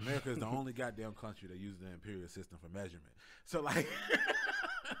 America is the only goddamn country that uses the imperial system for measurement. So like,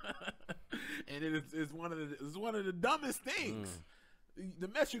 and it's one of the dumbest things. The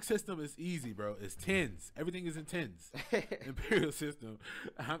metric system is easy, bro. It's tens. Everything is in tens. Imperial system.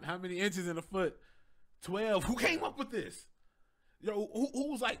 How many inches in a foot? 12. Who came up with this? Yo,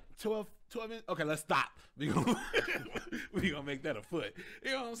 who was like 12 inches? Okay, let's stop. We gonna make that a foot.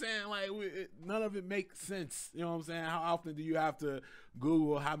 You know what I'm saying? Like, none of it makes sense. You know what I'm saying? How often do you have to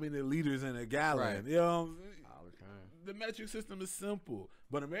Google how many liters in a gallon? Right. You know what I'm saying? All the time. The metric system is simple,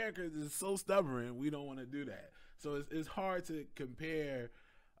 but America is so stubborn. We don't want to do that. So it's hard to compare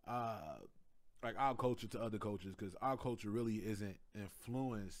like our culture to other cultures because our culture really isn't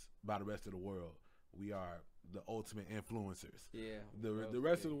influenced by the rest of the world. We are the ultimate influencers. Yeah. The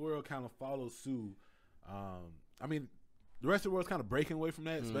rest of the world kind of follows suit. I mean, the rest of the world's kind of breaking away from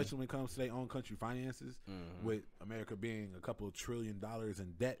that, especially when it comes to their own country finances, with America being a couple of $1 trillion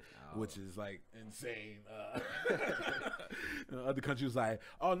in debt, which is like insane. Other countries like,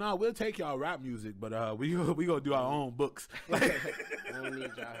 oh no, we'll take y'all rap music, but we gonna do our own books. We don't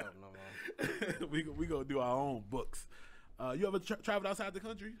need y'all help no more. we gonna do our own books. You ever traveled outside the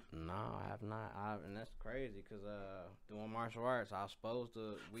country? No, I have not. And that's crazy because doing martial arts, I was supposed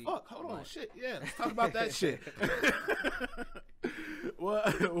to. Hold on, shit. Yeah, let's talk about that shit.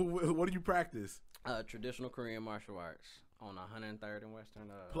 What do you practice? Traditional Korean martial arts on 103rd and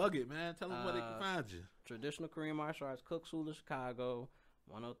Western. Plug it, man. Tell them where they can find you. Traditional Korean martial arts, Cook Sula, Chicago,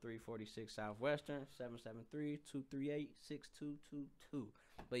 10346 Southwestern, 773-238-6222.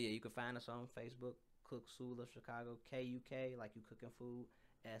 But yeah, you can find us on Facebook. Cook Sula Chicago, KUK, like you cooking food,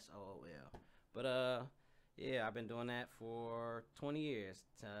 SOOL. But yeah, I've been doing that for 20 years.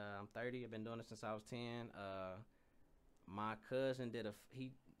 I'm 30. I've been doing it since I was 10. My cousin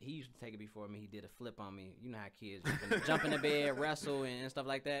he used to take it before me. He did a flip on me. You know how kids jump in the bed, wrestle and stuff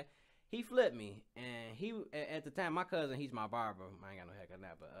like that. He flipped me, and he at the time, my cousin, he's my barber. I ain't got no haircut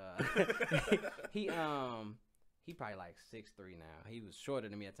now, but he probably like 6'3" now. He was shorter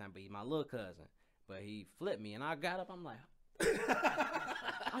than me at the time, but he's my little cousin. But he flipped me, and I got up. I'm like,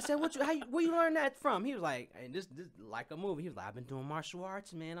 I said, where you learn that from? He was like, and this like a movie. He was like, I've been doing martial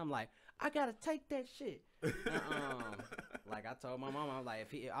arts, man. I'm like, I gotta take that shit. Like I told my mom, I was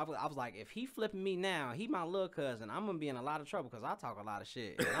like, I was like, if he flipping me now, he my little cousin. I'm gonna be in a lot of trouble because I talk a lot of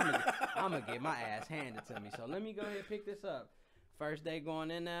shit. And I'm gonna get my ass handed to me. So let me go ahead and pick this up. First day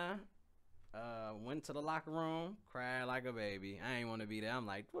going in there. Went to the locker room, cried like a baby. I ain't want to be there. I'm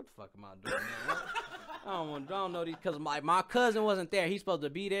like, what the fuck am I doing, man? I don't know these, because my cousin wasn't there. He's supposed to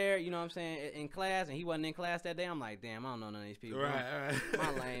be there, you know what I'm saying, in class, and he wasn't in class that day. I'm like, damn, I don't know none of these people. Right.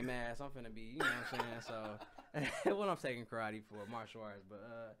 My lame ass. I'm finna be, you know what I'm saying? So, what I'm taking karate for, martial arts,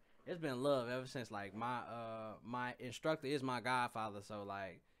 but it's been love ever since. Like my instructor is my godfather, so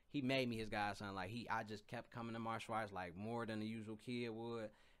like he made me his godson. Like I just kept coming to martial arts like more than the usual kid would.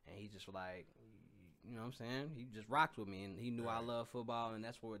 And he just like, you know what I'm saying? He just rocked with me, and he knew I love football, and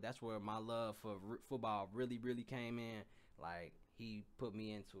that's where my love for football really, really came in. Like, he put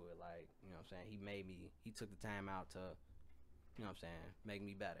me into it. Like, you know what I'm saying? He took the time out to, you know what I'm saying, make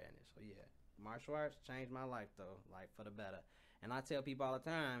me better in it. So, yeah, martial arts changed my life, though, like, for the better. And I tell people all the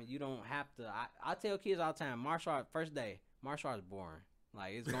time, you don't have to, I tell kids all the time, martial arts, first day, martial arts is boring.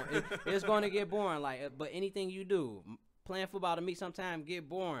 Like, it's going to get boring. Like, but anything you do, playing football to me sometimes get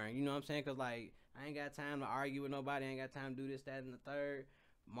boring, you know what I'm saying? Because, like, I ain't got time to argue with nobody. I ain't got time to do this, that, and the third.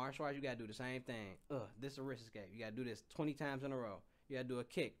 Martial arts, you got to do the same thing. This is a wrist escape. You got to do this 20 times in a row. You got to do a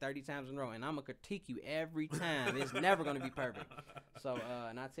kick 30 times in a row. And I'm going to critique you every time. It's never going to be perfect. So,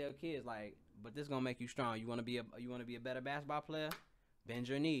 and I tell kids, like, but this is going to make you strong. You want to be a better basketball player? Bend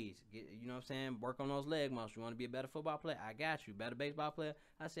your knees. You know what I'm saying? Work on those leg muscles. You want to be a better football player? I got you. Better baseball player?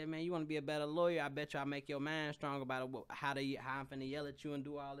 I said, man, you want to be a better lawyer? I bet you I make your mind strong about how I'm finna yell at you and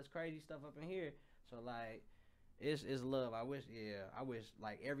do all this crazy stuff up in here. So, like, it's love. I wish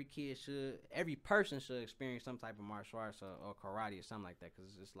like every person should experience some type of martial arts or karate or something like that,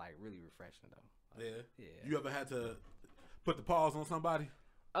 because it's like really refreshing though. Like, yeah. You ever had to put the pause on somebody?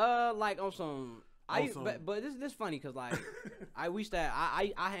 Like on some. But this funny because like I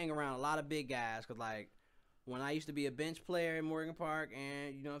hang around a lot of big guys, because like when I used to be a bench player in Morgan Park,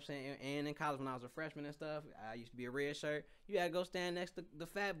 and you know what I'm saying, and in college when I was a freshman and stuff, I used to be a red shirt. You had to go stand next to the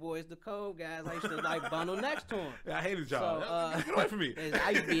fat boys, the cold guys. I used to like bundle next to them. I hated y'all. So, get away from me.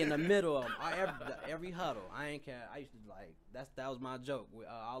 I used to be in the middle of them, every huddle. I ain't care. I used to like that was my joke with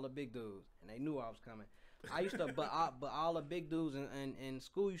all the big dudes, and they knew I was coming. I used to, but all the big dudes in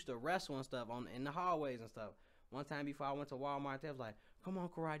school used to wrestle and stuff in the hallways and stuff. One time before I went to Walmart, they was like, "Come on,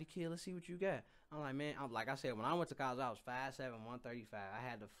 Karate Kid, let's see what you got." I'm like, man, like I said, when I went to college, I was 5'7", 135. I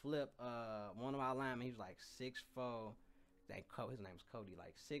had to flip one of my linemen. He was like 6'4". His name was Cody,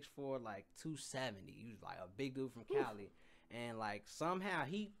 like 6'4", like 270. He was like a big dude from Cali, and like somehow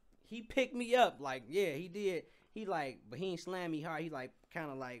he picked me up. Like, yeah, he did. He like, but he ain't slam me hard. He like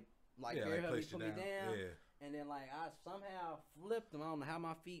kind of like air hug me, put me down. Yeah. And then, like, I somehow flipped him. I don't know how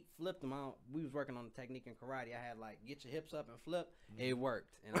my feet flipped him. We was working on the technique in karate. I had, like, get your hips up and flip. It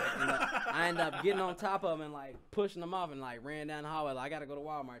worked. And I ended up getting on top of him and, like, pushing him off and, like, ran down the hallway. Like, I got to go to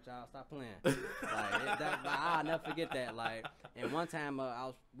Walmart, y'all. Stop playing. I'll never forget that. Like, and one time I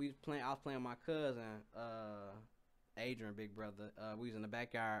was playing with my cousin, Adrian, big brother. We was in the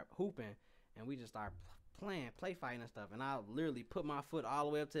backyard hooping, and we just started play fighting and stuff, and I literally put my foot all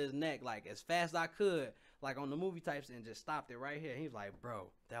the way up to his neck, like as fast as I could, like on the movie types, and just stopped it right here. He was like,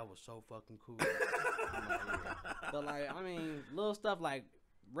 "Bro, that was so fucking cool." I'm like, yeah. But like, I mean, little stuff like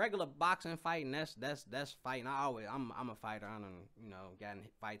regular boxing fighting. That's fighting. I'm a fighter. I done gotten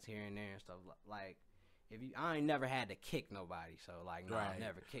fights here and there and stuff like. I ain't never had to kick nobody, so like no, I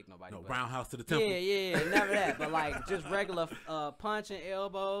never kicked nobody. No roundhouse to the temple. Yeah, never that. But like just regular punching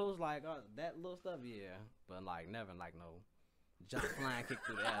elbows, like that little stuff, yeah. But like never like no jump flying kick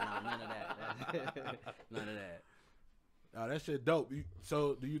through the air, no, none of that. None of that. Oh, that shit dope.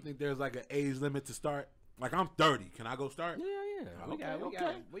 So do you think there's like an age limit to start? Like I'm 30, can I go start? Yeah.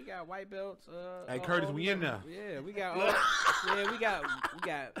 Okay. We got white belts. Hey Curtis, we in there. Yeah, we got.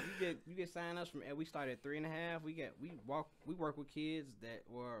 You get sign ups from. We started at 3.5. We work with kids that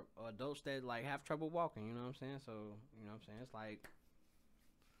were adults that like have trouble walking. You know what I'm saying? So you know what I'm saying. It's like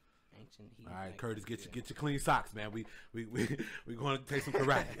ancient heat. All right, like, Curtis, get your clean socks, man. We going to take some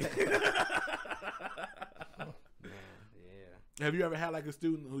karate. Yeah. Have you ever had like a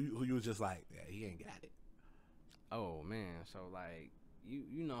student who you was just like, yeah, he ain't got it? Oh man, so like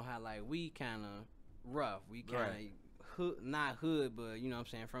you know how like we kind of rough, we kind of hood, not hood, but you know what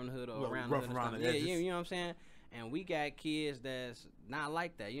I'm saying, from the hood or around the rough hood around and the stuff. edges. Yeah, you know what I'm saying. And we got kids that's not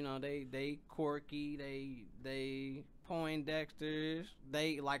like that. You know, they quirky, they Poindexters.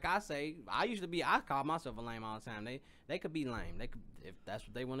 They like I say, I call myself a lame all the time. They could be lame. They could, if that's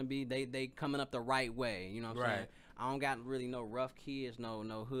what they want to be. They coming up the right way. You know what I'm saying. I don't got really no rough kids, no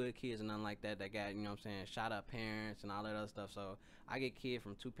hood kids and nothing like that. That got, you know what I'm saying, shot up parents and all that other stuff. So I get kids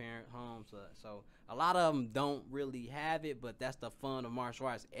from 2-parent homes. So a lot of them don't really have it, but that's the fun of martial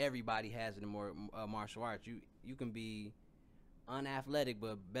arts. Everybody has it in martial arts. You can be unathletic,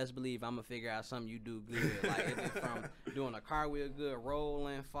 but best believe I'm gonna figure out something you do good. Like if it's from doing a cartwheel good,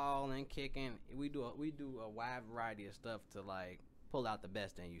 rolling, falling, kicking. We do a wide variety of stuff to like pull out the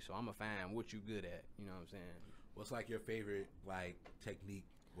best in you. So I'm gonna find what you good at. You know what I'm saying? What's like your favorite like technique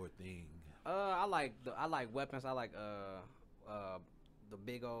or thing? I like weapons. I like the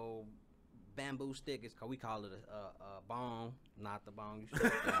big old bamboo stick. We call it a bong, not the bong. You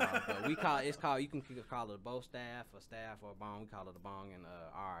should but you can call it a bow staff, a staff, or a bong. We call it a bong in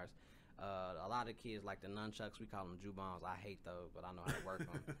ours. A lot of kids like the nunchucks. We call them jubons. I hate those, but I know how to work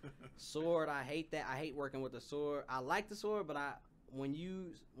them. Sword, I hate that. I hate working with the sword. I like the sword, but when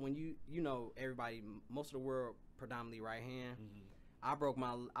you know, everybody, most of the world predominantly right hand. Mm-hmm. I broke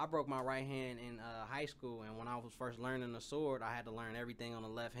my right hand in high school, and when I was first learning the sword, I had to learn everything on the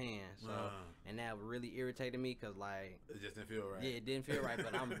left hand. So and that really irritated me because like it just didn't feel right. Yeah, it didn't feel right,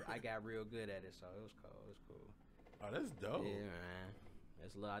 but I got real good at it, so it was cool. It was cool. Oh, that's dope. Yeah,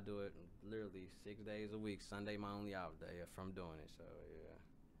 man. I do it literally 6 days a week. Sunday my only off day from doing it. So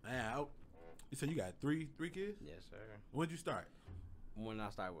yeah. Man, you said you got three kids? Yes, sir. When'd you start? When I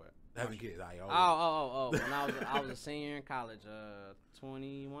started what? Having kids. When I was a senior in college,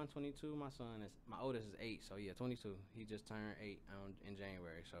 21, 22. My oldest is 8, so yeah, 22. He just turned 8 in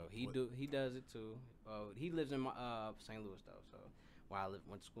January, so he does it too. He lives in St. Louis though, so while I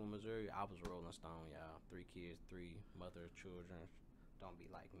went to school in Missouri, I was a Rolling Stone, y'all. 3 kids, 3 mother children. Don't be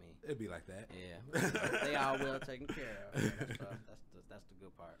like me. It'd be like that. Yeah, they all well taken care of. That's the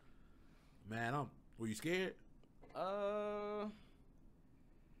good part. Man, were you scared?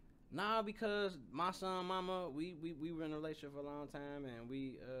 Nah, because my son, mama, we were in a relationship for a long time, and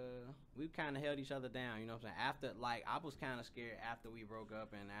we kind of held each other down. You know what I'm saying? After, like, I was kind of scared after we broke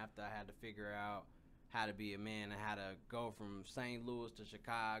up, and after I had to figure out how to be a man and how to go from St. Louis to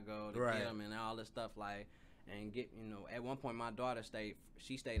Chicago to get him and all this stuff, like, and get, you know, at one point my daughter stayed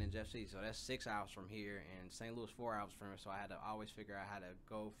in Jeff City, so that's 6 hours from here, and St. Louis 4 hours from here, so I had to always figure out how to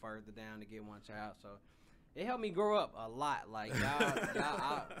go further down to get one child, so it helped me grow up a lot. Like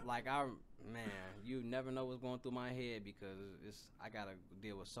man, you never know what's going through my head because I gotta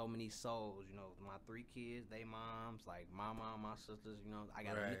deal with so many souls. You know, my 3 kids, they moms, like my mom, my sisters. You know,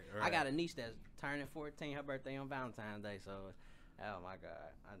 I got a niece that's turning 14. Her birthday on Valentine's Day. So, oh my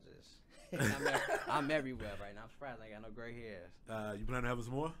God, I'm everywhere right now. I'm surprised I ain't got no gray hairs. You plan to have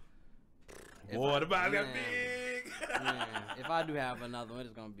some more? Boy, the body got big. Man, if I do have another one,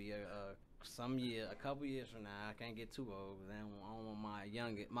 it's gonna be a couple years from now. I can't get too old. Then I don't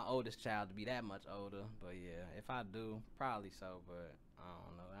want my oldest child to be that much older. But yeah, if I do, probably so. But I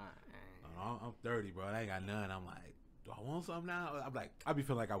don't know. I'm 30, bro. I ain't got none. I'm like, do I want something now? I'm like, I be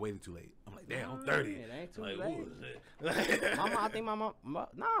feeling like I waited too late. I'm like, damn, I'm 30. It ain't too like, late. I think my mom,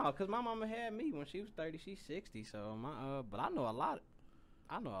 no, because my mama had me when she was 30. She's 60. So but I know a lot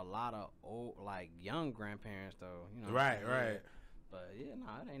of old, like young grandparents though. You know. Right. But yeah, no,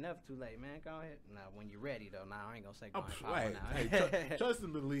 it ain't never too late, man. Go ahead. Now, when you're ready, though. Now, I ain't gonna say go ahead. Right. Hey, trust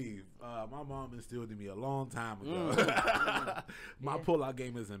and believe. My mom instilled in me a long time ago. My pull-out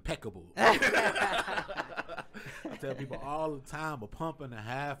game is impeccable. I tell people all the time, a pump and a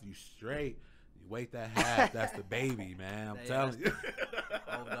half, you straight. You wait that half, that's the baby, man. I'm telling you.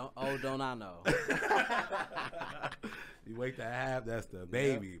 Don't I know? You wait that half, that's the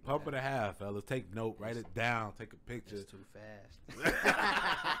baby. Yep. Pump and a half, fellas. Take note, write it down, take a picture. It's too fast.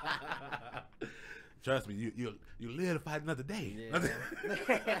 Trust me, you live to fight another day. Yeah.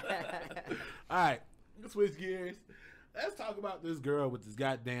 All right, let's switch gears. Let's talk about this girl with this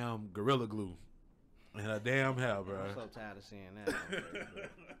goddamn Gorilla Glue in her damn hair, bro. I'm so tired of seeing that.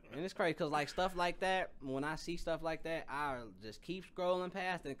 And it's crazy because like stuff like that, when I see stuff like that, I just keep scrolling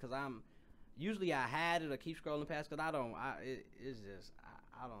past it because usually I hide it or keep scrolling past because it's just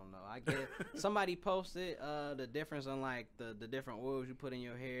I don't know. I get it. Somebody posted the difference on like the different oils you put in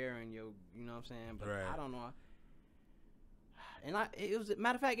your hair and you know what I'm saying, but right. I don't know. And it was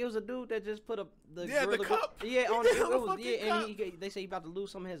matter of fact, it was a dude that just put the cup. Yeah, on it. Was, cup. And they say he about to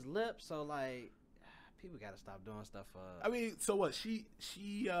lose some of his lips. So like, people gotta stop doing stuff. I mean, so what? She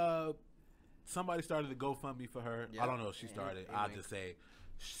somebody started a GoFundMe for her. Yep. I don't know if she started. I'll just say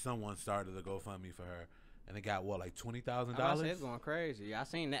someone started a GoFundMe for her, and it got what, like $20,000. It's going crazy. Yeah, I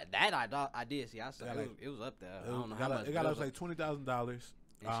seen that. I did see. I saw it was up there. I don't know how much. It got up like $20,000.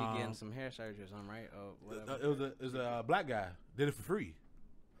 And she getting some hair surgery or something, right? Or whatever. It was a black guy. Did it for free.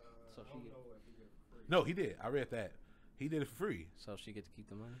 So she get, no, he did. I read that. He did it for free. So she get to keep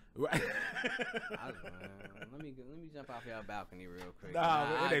the money? Right. Let me jump off your balcony real quick.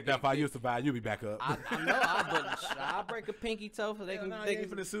 Nah, it ain't that far. You'll survive. You'll be back up. I know. I'll break a pinky toe so they can. They can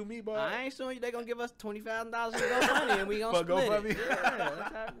finna sue me, boy. I ain't suing you. They gonna give us $20,000 to go money, and we gonna split it.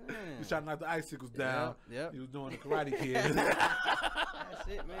 Yeah, he's trying to knock the icicles down. Yep. He was doing the Karate Kid. That's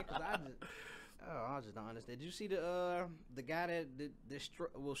it, man. Cause I just don't understand. Did you see the guy that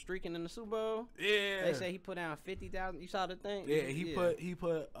was streaking in the Super Bowl? Yeah. They say he put down $50,000. You saw the thing? Yeah, he put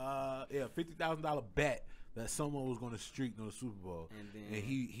 $50,000 bet that someone was going to streak in the Super Bowl, and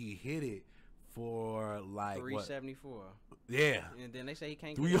he hit it for like $374. Yeah. And then they say he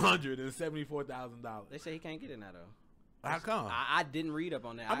can't. $374,000. They say he can't get in that though. How come? I didn't read up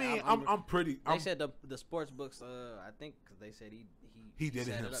on that. I mean, I'm pretty. They said the sports books. I think because they said he did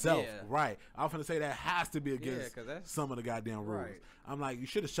it himself, right? I was gonna say that has to be against some of the goddamn rules. Right. I'm like, you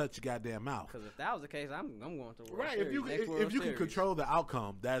should have shut your goddamn mouth. Because if that was the case, I'm going to World right. Series. If you can control the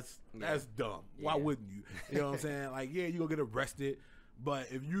outcome, that's dumb. Why wouldn't you? You know what I'm saying? Like, yeah, you gonna get arrested, but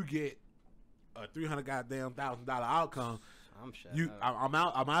if you get a $300,000 outcome, I'm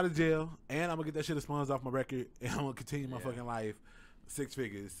out of jail, and I'm gonna get that shit expunged off my record, and I'm gonna continue my fucking life. 6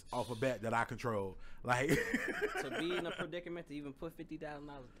 figures off a bet that I control. Like to be in a predicament to even put $50,000 down.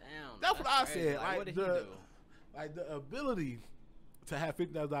 That's what I crazy. said. Like, what did he do? Like the ability to have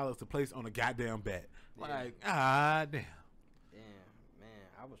 $50,000 to place on a goddamn bet. Yeah. Like damn. Man,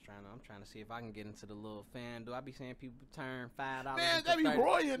 I'm trying to see if I can get into the little fan. Do I be seeing people turn $5? Man, that be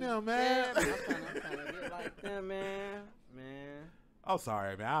Roy in them, man. Yeah, I'm trying to get like them, man. I'm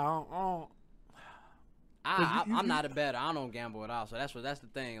sorry, man. I don't. I'm not a bettor. I don't gamble at all. So that's the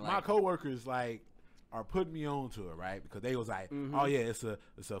thing. Like, my coworkers like are putting me on to it, right? Because they was like, oh yeah, it's a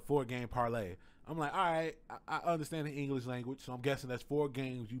 4-game parlay. I'm like, all right, I understand the English language, so I'm guessing that's 4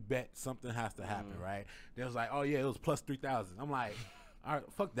 games. You bet something has to happen, right? They was like, oh yeah, it was plus 3,000. I'm like, all right,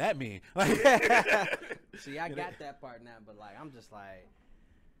 fuck that mean. Like, see, I got that part now, but like, I'm just like.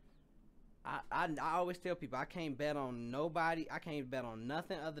 I always tell people I can't bet on nobody. I can't bet on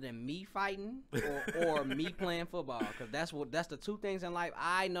nothing other than me fighting or me playing football. Because that's the 2 things in life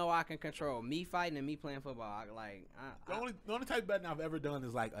I know I can control: me fighting and me playing football. The only type of betting I've ever done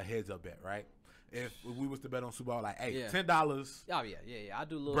is like a heads up bet, right? If we was to bet on Super Bowl, like, hey, $10. Oh yeah. I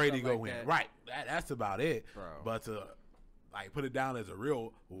do little Brady stuff go like win, that. right? That's about it, bro. But to like put it down as a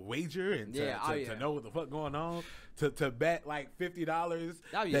real wager and to know what the fuck going on, to bet like $50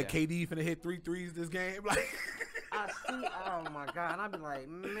 that KD finna hit 3 threes this game, like I see. Oh my god, and I be like,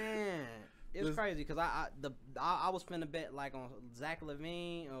 man, it's crazy because I was finna bet like on Zach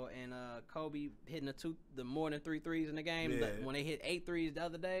LaVine and Kobe hitting the more than 3 threes in the game. Yeah. When they hit 8 threes the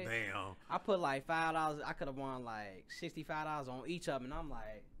other day, damn, I put like $5. I could have won like $65 on each of them, and I'm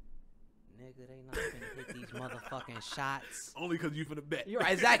like. Nigga, they not finna hit these motherfucking shots. Only because you finna bet. You're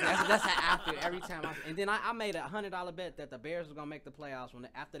right, exactly. That's how I feel every time. And then I made a $100 bet that the Bears was gonna make the playoffs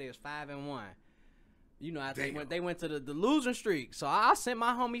after they was 5-1. You know, they went to the losing streak. So I sent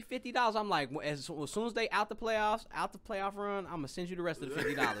my homie $50. I'm like, as soon as they out the playoff run, I'm gonna send you the rest of the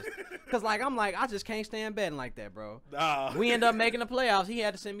 $50. Cause I just can't stand betting like that, bro. We end up making the playoffs. He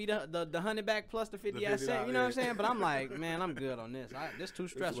had to send me the 100 back plus the 50 I sent. You know what I'm saying? But I'm like, man, I'm good on this. This too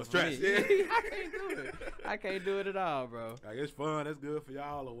stressful for me. Yeah. I can't do it. I can't do it at all, bro. Like, it's fun. It's good for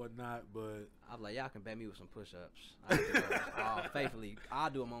y'all or whatnot, but I'm like, y'all can bet me with some push-ups. Faithfully, I'll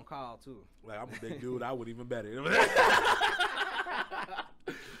do them on call too. Like, I'm a big dude. I wouldn't even bet it.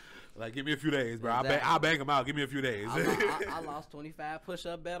 Like, give me a few days, bro. Exactly. I'll bang them out. Give me a few days. I lost 25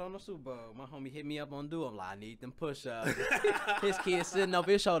 push-up bet on the Super Bowl. My homie hit me up on Duo. I'm like, I need them push-ups. His kid sitting over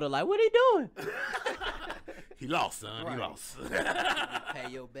his shoulder like, what he doing? He lost, son. Right. He lost.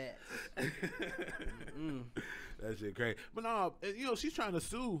 Pay your bets. That shit crazy. But no, you know, she's trying to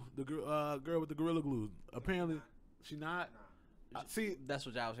sue the girl with the Gorilla Glue. Apparently, she not. See, that's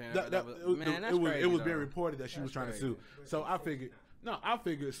what y'all was hearing. That's crazy. It was being reported that she was trying to sue. So I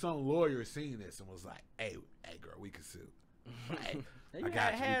figured some lawyer seen this and was like, "Hey, girl, we can sue." Hey, I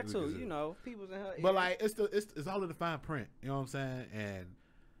got had to, you know, people's in her. But like, it's all in the fine print. You know what I'm saying? And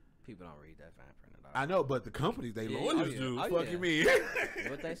people don't read that fine print at all. I know, but the companies, they lawyers do. Fucking me.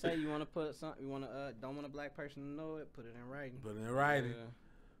 What they say, you want to put something, you want to don't want a black person to know it, put it in writing. Put it in writing. Yeah.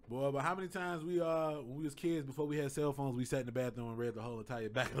 Boy, but how many times when we was kids, before we had cell phones, we sat in the bathroom and read the whole entire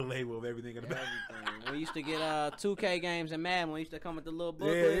back of the label of everything in the back. We used to get 2K games and Madden. We used to come with the little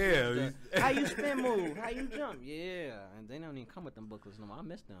booklets. Yeah. How you spin move? How you jump? Yeah, and they don't even come with them booklets no more. I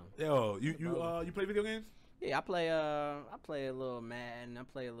miss them. Yo, you play video games? Yeah, I play a little Madden. I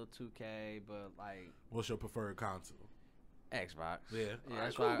play a little 2K, but like. What's your preferred console? Xbox. Yeah,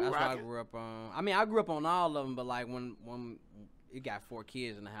 that's why I grew up on. I mean, I grew up on all of them, but like when it got 4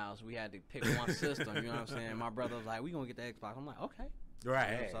 kids in the house, we had to pick one system. You know what I'm saying? My brother was like, "We gonna get the Xbox." I'm like, "Okay."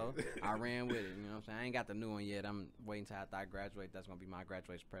 Right. You know, so I ran with it. You know what I'm saying? I ain't got the new one yet. I'm waiting till after I graduate. That's gonna be my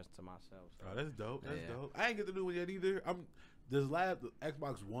graduation present to myself. So. Oh, that's dope. That's dope. I ain't get the new one yet either. The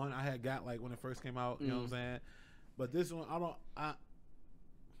Xbox One I had got like when it first came out. You know what I'm saying? But this one, I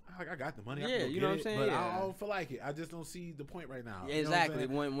got the money. Yeah, you know what I'm saying. But I don't feel like it. I just don't see the point right now. Yeah, exactly.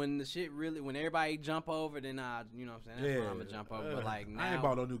 When the shit really, when everybody jump over, then you know what I'm saying. That's when I'm gonna jump over. But like now, I ain't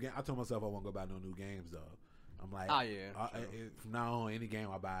bought no new game. I told myself I won't go buy no new games though. I'm like, oh yeah. From now on, any game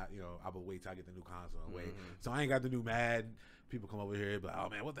I buy, you know, I will wait till I get the new console and wait. So I ain't got the new Madden. People come over here, but oh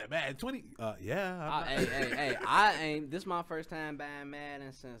man, what's that Madden 20? Yeah. Hey, I ain't. This is my first time buying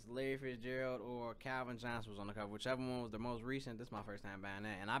Madden since Larry Fitzgerald or Calvin Johnson was on the cover. Whichever one was the most recent. This is my first time buying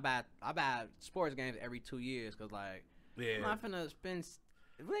that, and I buy sports games every 2 years because like, I'm not finna spend.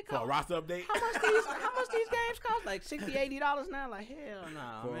 For a roster update? How much these games cost? Like $60-$80 now? Like hell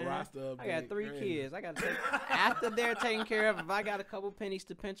no, man. A roster update, I got 3 kids. I got to take after they're taken care of. If I got a couple pennies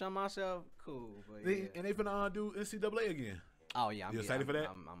to pinch on myself, cool. But yeah. And they finna do NCAA again. Oh yeah, you excited for that?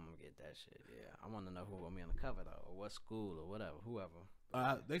 I'm gonna get that shit. Yeah, I want to know who gonna be on the cover though, or what school or whatever,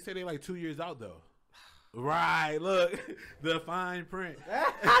 whoever. They say they like 2 years out though. Right, look, the fine print.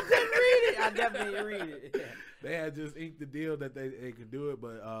 I didn't read it. I definitely didn't read it. Yeah. They had just inked the deal that they can do it,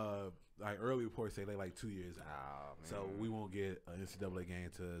 but like early reports say they like 2 years out. Oh, man. So we won't get an NCAA game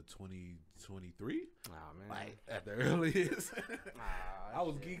to 2023. Oh man, like at the earliest. I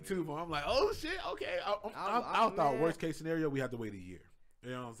was geeked too, but I'm like, oh shit, okay. I thought worst case scenario we have to wait a year. You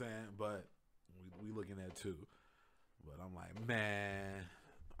know what I'm saying? But we looking at 2. But I'm like, man.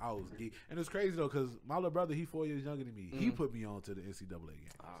 I was geek. And it's crazy though, because my little brother, he 4 years younger than me. He put me on to the NCAA game.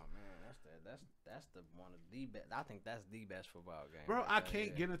 Oh man, that's the one of the best. I think that's the best football game. Bro, I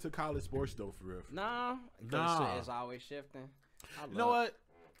can't get into college sports though, for real. Nah. It's always shifting. You know what?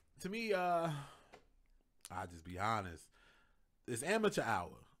 To me, I'll just be honest. It's amateur hour,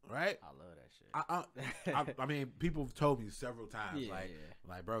 right? I love that shit. I mean, people have told me several times,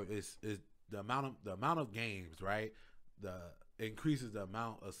 like, bro, it's the amount of games, right? Increases the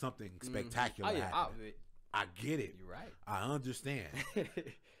amount of something spectacular happening. I get it. You're right. I understand.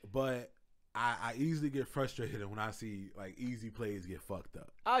 But I easily get frustrated when I see like easy plays get fucked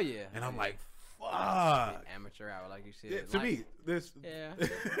up. Oh yeah. And I'm like, fuck. Amateur hour, like you said. Yeah, to me, this. Yeah.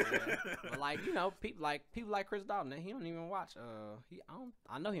 But like, you know, people like Chris Dalton, he don't even watch.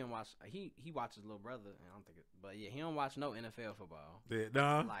 I know he don't watch. He watches little brother. I don't think it, but yeah, he don't watch no NFL football. Yeah,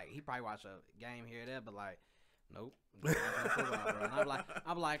 nah. Like he probably watch a game here or there, but like. Nope. Football, bro. And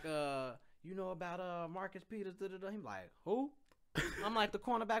I'm like, you know about Marcus Peters? He's like, who? I'm like the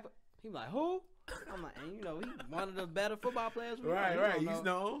cornerback. He's like, who? I'm like, and you know, he's one of the better football players. Right. He's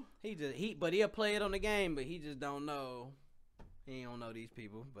known. But he'll play it on the game, but he just don't know. He don't know these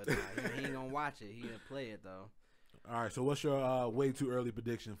people, but he ain't gonna watch it. He'll play it though. All right. So what's your way too early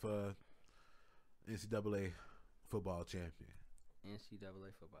prediction for NCAA football champion?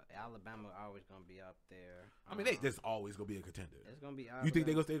 NCAA football. Alabama always gonna be up there. I mean, there's always gonna be a contender. It's gonna be. You think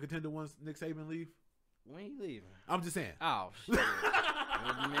they gonna stay a contender once Nick Saban leave? When he leaving? I'm just saying. Oh shit,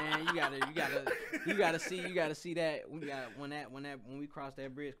 man! You gotta see that when we cross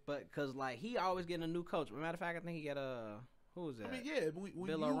that bridge. But cause like he always getting a new coach. Matter of fact, I think he got who was that? I mean, yeah. When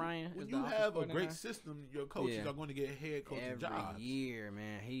Bill O'Rien. When you have a great system, your coaches are going to get head coaching jobs every year,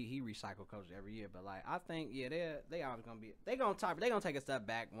 man. He recycle coaches every year. But like I think they always gonna be they gonna take a step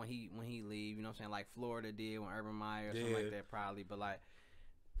back when he leave. You know what I'm saying? Like Florida did when Urban Meyer or something like that probably. But like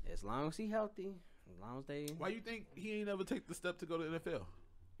as long as he healthy. As long as they. Why you think he ain't ever take the step to go to the NFL?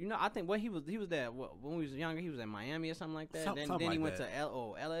 You know, I think he was there when we was younger. He was in Miami or something like that. Then he went to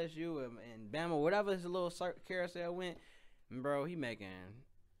LSU and Bama, whatever his little carousel went. And bro, he making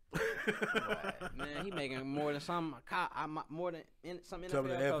man, he making more than some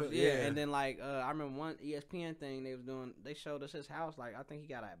NFL coaches. Yeah, and then like I remember one ESPN thing they was doing. They showed us his house. Like I think he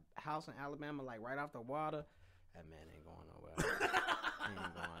got a house in Alabama, like right off the water. That man ain't going nowhere. He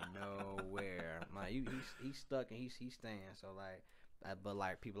ain't going nowhere. Like he's stuck and he's staying. So like, but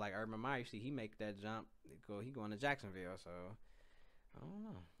like people like Urban Meyer, you see, he make that jump. He going to Jacksonville. So I don't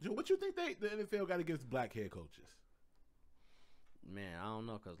know. Joe, what you think the NFL got against black head coaches? Man, I don't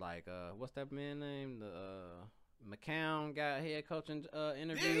know, cause like what's that man name? The McCown got head coaching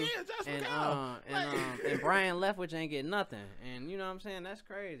interview. Yeah, Josh McCown. And Brian Leftwich ain't get nothing. And you know what I'm saying? That's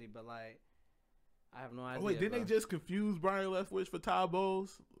crazy. But like. I have no idea. Oh, wait, didn't they just confuse Brian Leftwich for Todd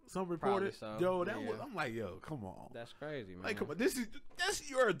Bowles? Some reported. So. Yo, that was. I'm like, yo, come on. That's crazy, man. Like, come on, that's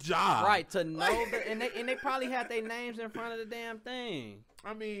your job, right? To know that, and they probably had their names in front of the damn thing.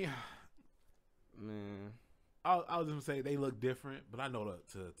 I mean, man, I was gonna say they look different, but I know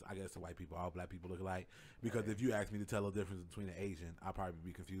I guess to white people, all black people look alike. Because if you ask me to tell the difference between an Asian, I'll probably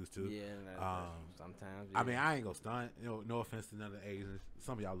be confused too. Yeah, sometimes. Yeah. I mean, I ain't gonna stunt. You know, no offense to none of the Asians.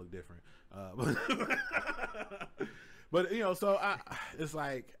 Some of y'all look different. But you know, so it's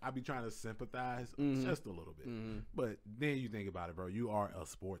like I be trying to sympathize just a little bit. But then you think about it, bro. You are a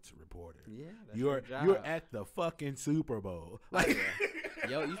sports reporter. Yeah, that's you're at the fucking Super Bowl. Like,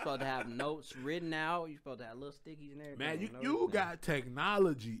 yo, you supposed to have notes written out. You supposed to have little stickies in there. Man, you got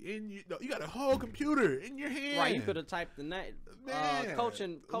technology in you. You got a whole computer in your hand. Right, you could have typed the name.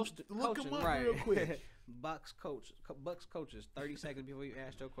 Coaching, right? Real quick. Bucks coaches. 30 seconds before you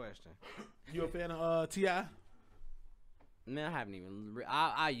ask your question. You a fan of T.I.? Man, I haven't even.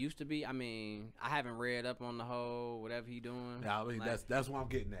 I used to be. I mean, I haven't read up on the whole whatever he doing. Yeah, I mean like, that's what I'm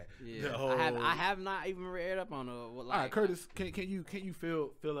getting at. Yeah, I have not even read up on the. Like, all right, Curtis, can you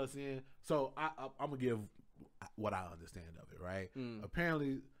fill us in? So I'm gonna give what I understand of it. Right.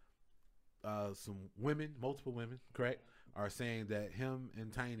 Apparently, some women, multiple women, correct, are saying that him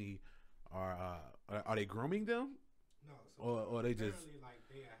and Tiny are they grooming them? No. So or they just like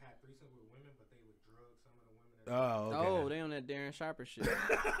they had threesome with women, but they would drug some of the women. Oh, okay. Oh, they on that Darren Sharper shit.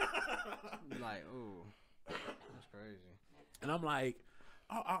 Like, ooh, that's crazy. And I'm like,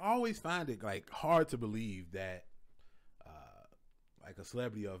 I always find it like hard to believe that like a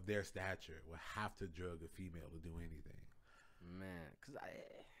celebrity of their stature would have to drug a female to do anything. Man, cause I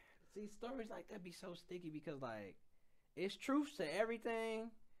see stories like that be so sticky because like it's truth to everything.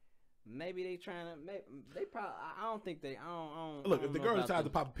 Maybe they trying to. They probably. I don't think they. I don't. Look, if the girl decides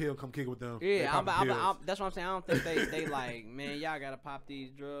to pop a pill, come kick it with them. Yeah, that's what I'm saying. I don't think they like. Man, y'all gotta pop these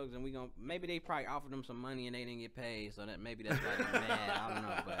drugs, and we gonna. Maybe they probably offered them some money and they didn't get paid, so that maybe that's why they're mad. I don't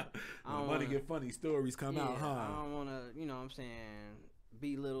know, but when money get funny, stories come out, huh? I don't want to. You know what I'm saying,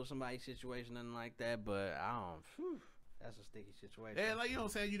 belittle somebody's situation, nothing like that. But I don't. Whew, that's a sticky situation. And like you know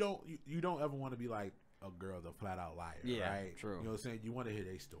what I'm saying, you don't ever want to be like a girl, the flat out liar. Yeah, right? True. You know what I'm saying? You want to hear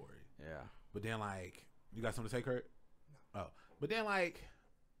their story. Yeah. But then, like, you got something to say, Kurt? No. Oh. But then, like,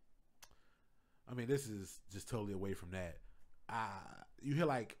 I mean, this is just totally away from that. You hear,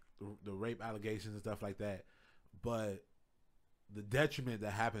 like, the rape allegations and stuff like that, but the detriment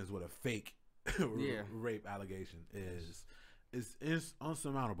that happens with a fake rape allegation is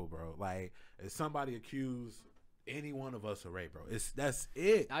unsurmountable, bro. Like, if somebody accused any one of us of rape, bro, that's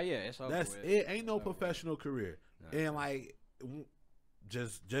it. Oh, yeah, it's over That's with. it. Ain't no professional career. No. And, like...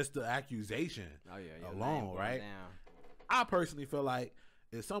 Just the accusation alone, right? Down. I personally feel like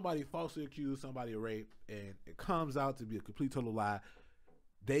if somebody falsely accused somebody of rape and it comes out to be a complete total lie,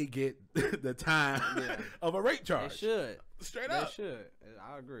 they get the time of a rape charge. They should. Straight up. They should.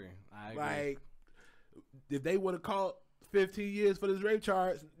 I agree. Like, if they would have called 15 years for this rape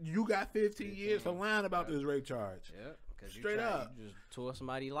charge, you got 15 years for lying about this rape charge. Yep. Straight up. You just tore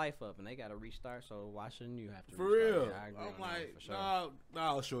somebody's life up and they got to restart, so why shouldn't you have to for restart? real. Yeah, I agree I'm like, for sure.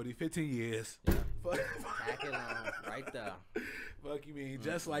 no, shorty, 15 years. Yeah. Tack it on right there. Fuck you mean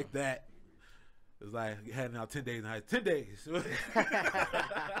just like that? It's like handing out 10 days and 10 days. Straight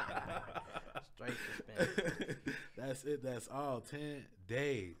suspended. That's it. That's all. 10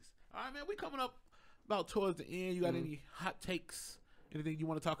 days. All right, man. We coming up about towards the end. You got any hot takes? Anything you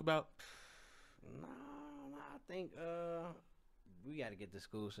want to talk about? No, I think we got to get the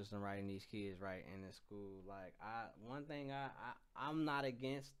school system right and these kids right in the school. Like one thing I'm not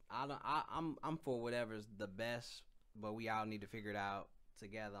against. I'm for whatever's the best, but we all need to figure it out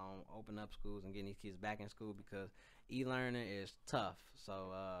together on open up schools and getting these kids back in school because e-learning is tough.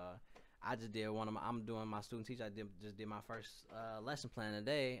 So I just did I'm doing my student teacher. Just did my first lesson plan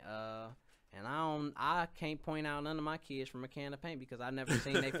today. And I can't point out none of my kids from a can of paint because I never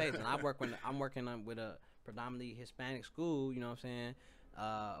seen their face. And I'm working with a predominantly Hispanic school, you know what I'm saying,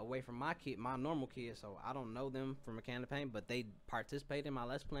 away from my normal kids. So I don't know them from a can of paint, but they participate in my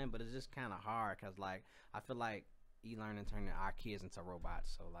lesson plan. But it's just kind of hard because like I feel like e-learning turning our kids into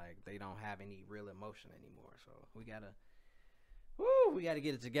robots. So like they don't have any real emotion anymore. So we gotta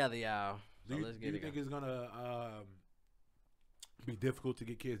get it together, y'all. So Do you think it's gonna be difficult to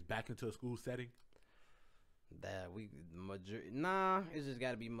get kids back into a school setting? It's just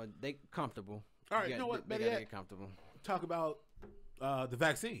gotta be they comfortable. All right, you know what? They gotta get comfortable. Talk about the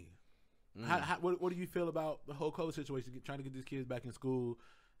vaccine. What do you feel about the whole COVID situation? Trying to get these kids back in school,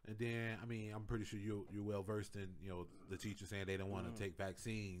 and then I mean, I'm pretty sure you're well versed in the teachers saying they don't want to take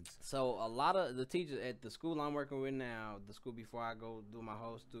vaccines. So a lot of the teachers at the school I'm working with now, the school before I go do my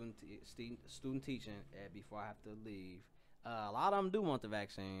whole student teaching before I have to leave. A lot of them do want the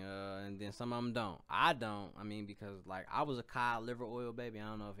vaccine, and then some of them don't. I don't. I mean, because like I was a cod liver oil baby. I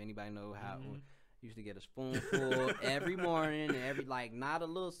don't know if anybody know how. Used to get a spoonful every morning, not a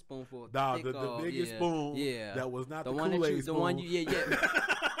little spoonful. Dog, the biggest spoon. Yeah, that was not the one Kool-Aid spoon. The one yep,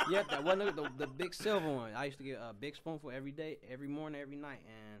 that wasn't the big silver one. I used to get a big spoonful every day, every morning, every night,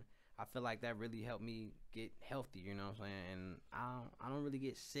 and I feel like that really helped me get healthy. You know what I'm saying? And I don't really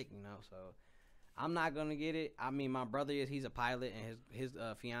get sick. So. I'm not gonna get it. I mean, my brother he's a pilot, and his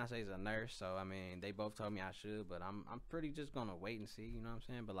fiance is a nurse. So I mean, they both told me I should, but I'm pretty just gonna wait and see. You know what I'm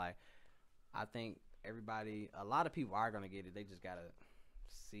saying? But like, I think a lot of people are gonna get it. They just gotta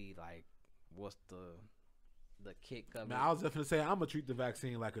see like what's the kick of it. Now, I was definitely saying I'm gonna treat the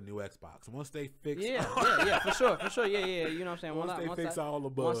vaccine like a new Xbox. Once they fix, yeah, for sure, yeah. You know what I'm saying? Once they fix all the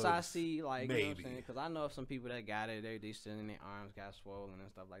bugs, once I see like, maybe. You know what I'm saying? Because I know some people that got it, they still in their arms got swollen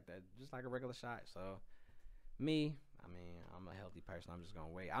and stuff like that, just like a regular shot. So, I mean, I'm a healthy person. I'm just gonna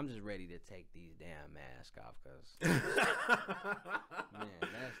wait. I'm just ready to take these damn masks off, cause man,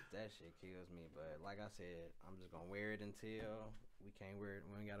 that shit kills me. But like I said, I'm just gonna wear it until we can't wear it.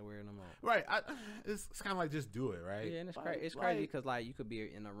 We ain't gotta wear it no more. Right. It's kind of like just do it, right? Yeah, and it's crazy because like you could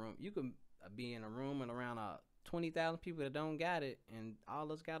be in a room. You could be in a room and around 20,000 people that don't got it, and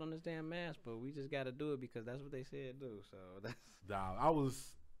all us got on this damn mask, but we just gotta do it because that's what they said do. So that's.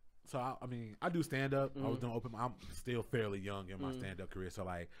 I do stand up. I was doing open. I'm still fairly young in my stand up career, so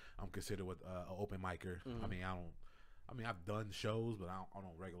like I'm considered with an open micer. I've done shows, but I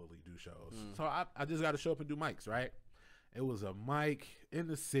don't regularly do shows. So I just got to show up and do mics, right? It was a mic in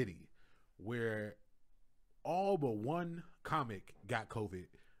the city where all but one comic got COVID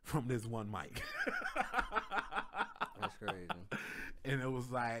from this one mic. That's crazy. And it was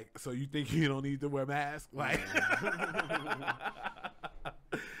like, so you think you don't need to wear masks? Like,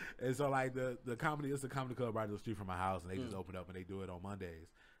 and so like the comedy, it's a comedy club right down the street from my house, and they just open up and they do it on Mondays.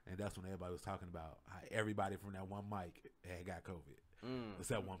 And that's when everybody was talking about how everybody from that one mic had got COVID,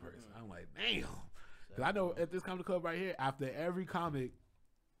 except one person. I'm like, damn. Because I know at this comedy club right here, after every comic,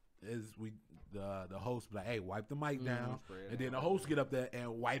 the host be like, hey, wipe the mic down. And then the host get up there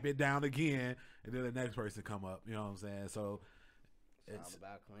and wipe it down again. And then the next person come up. You know what I'm saying? So it's all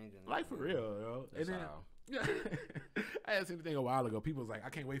about cleansing. Like for real, yo. That's and then, I had seen the thing a while ago. People was like, I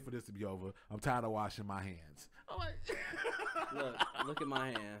can't wait for this to be over. I'm tired of washing my hands. I'm like, look at my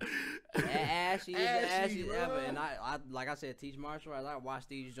hand. Ashy ever. And I like I said, teach martial arts. I wash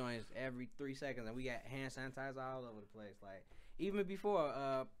these joints every 3 seconds, and we got hand sanitizer all over the place. Like even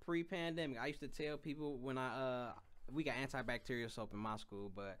before pre-pandemic, I used to tell people when we got antibacterial soap in my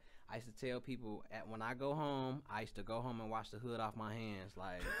school, but I used to tell people when I go home, I used to go home and wash the hood off my hands.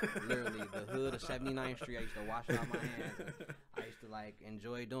 Like literally the hood of 79th Street, I used to wash it off my hands. And I used to like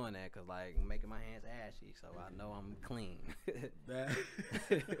enjoy doing that because like making my hands ashy, so I know I'm clean.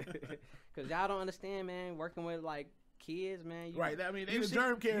 Because y'all don't understand, man. Working with like kids, man. Right. I mean, they the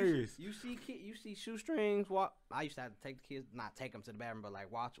germ carriers. You see shoestrings walk. I used to have to take the kids, not take them to the bathroom, but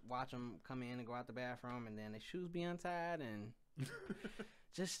like watch them come in and go out the bathroom, and then their shoes be untied and.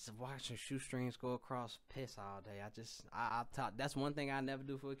 just watching shoestrings go across piss all day. I taught, that's one thing I never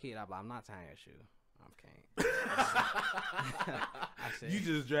do for a kid. I'm not tying your shoe. I can't. You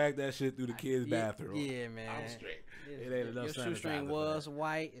just drag that shit through the kid's bathroom. Yeah, man. I'm straight. It ain't enough. Your shoestring was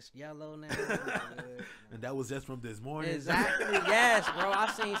white. It's yellow now. And that was just from this morning. Exactly. Yes, bro.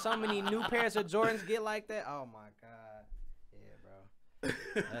 I've seen so many new pairs of Jordans get like that. Oh my god. Yeah, bro.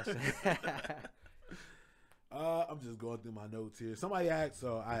 That's I'm just going through my notes here. Somebody asked,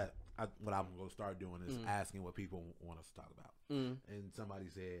 so I what I'm gonna start doing is asking what people want us to talk about. And somebody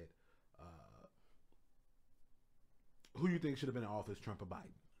said, who you think should have been in office, Trump or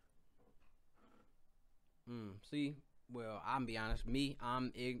Biden? See, well, I'm be honest. I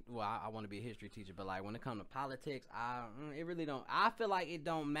want to be a history teacher, but like when it comes to politics, it really don't. I feel like it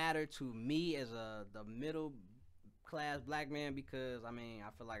don't matter to me as the middle class black man, because I mean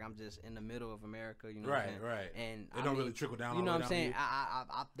I feel like I'm just in the middle of America, you know. Right. And it don't really trickle down. You know what I'm saying?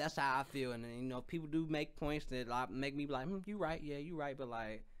 I that's how I feel, and you know people do make points that make me be like, you right, yeah, you right, but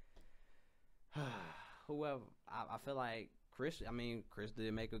like whoever, I feel like Chris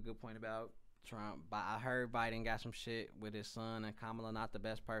did make a good point about Trump, but I heard Biden got some shit with his son, and Kamala not the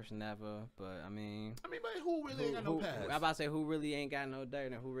best person ever. But I mean, but who really ain't got no past? I'm about to say who really ain't got no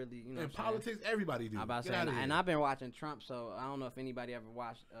dirt, and who really, you know. In politics, everybody do. I'm about to say, and I've been watching Trump, so I don't know if anybody ever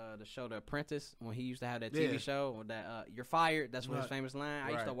watched the show The Apprentice, when he used to have that TV show with that "You're fired." That's what his famous line.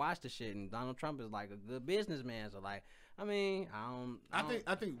 I used to watch the shit, and Donald Trump is like a good businessman. So like, I mean,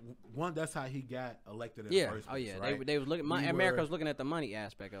 I think one, that's how he got elected in the first place. Right? They was looking. America was looking at the money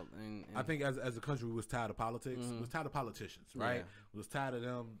aspect of. And I think as a country, we was tired of politics. We was tired of politicians, right? Yeah. We was tired of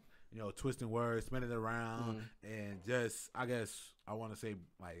them, twisting words, spinning it around, and just, I guess, I want to say,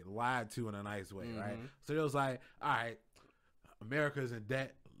 like, lied to in a nice way, right? So it was like, all right, America's in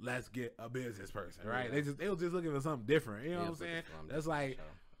debt. Let's get a business person, right? They was just looking for something different. You know what I'm saying? That's like,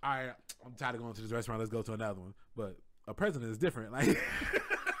 all right, I'm tired of going to this restaurant. Let's go to another one. But a president is different, like.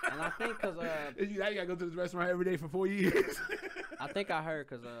 And I think because you gotta go to this restaurant every day for 4 years. I think I heard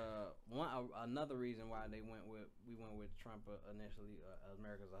because another reason why we went with Trump initially,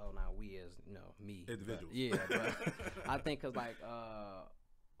 America as a whole. Now we as me individuals. But I think because like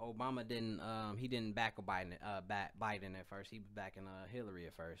Obama didn't back Biden at first. He was backing Hillary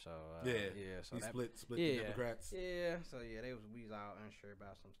at first. So so he split the Democrats. Yeah, so we was all unsure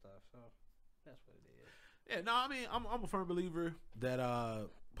about some stuff. So that's what it is. Yeah, no, I mean I'm a firm believer that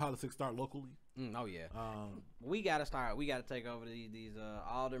politics start locally. Oh yeah. We gotta take over these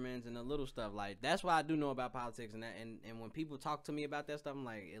aldermans and the little stuff. Like that's what I do know about politics, and when people talk to me about that stuff, I'm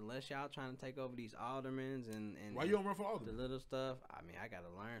like, unless y'all trying to take over these aldermans and why you don't run for alderman? The little stuff. I mean, I gotta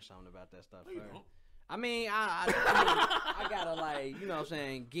learn something about that stuff. No, you don't. I mean, I gotta like, you know what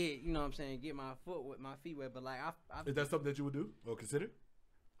I'm saying, get my feet wet. But like, is that something that you would do or consider?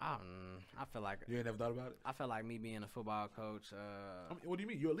 I feel like you ain't never thought about it. I feel like me being a football coach. I mean, what do you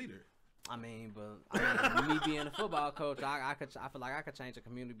mean? You're a leader. Me being a football coach, I feel like I could change the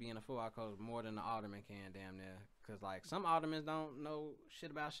community being a football coach more than the alderman can, damn near. Cause like some aldermen don't know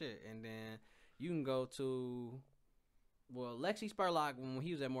shit about shit, and then you can go to, Lexi Spurlock, when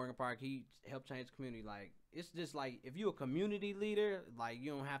he was at Morgan Park, he helped change the community. Like it's just like if you're a community leader, like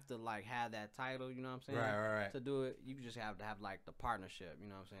you don't have to like have that title, you know what I'm saying? Right. To do it, you just have to have like the partnership, you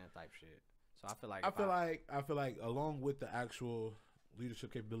know what I'm saying, type shit. So I feel like along with the actual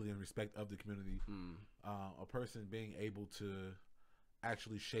leadership capability and respect of the community, a person being able to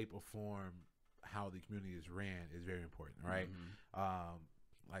actually shape or form how the community is ran is very important, right?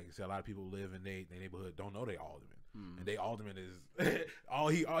 Like I said, a lot of people live in their neighborhood, don't know they alderman, and they alderman is all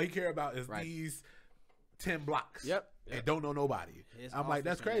he care about is these 10 blocks, and don't know nobody. I'm like,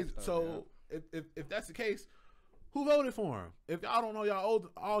 that's crazy. So if that's the case, who voted for him? If y'all don't know y'all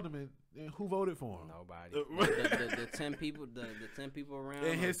alderman, then who voted for him? Nobody. the 10 people, the 10 people around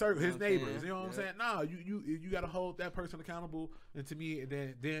and his neighbors. You know what I'm saying? Nah, you got to hold that person accountable, and to me,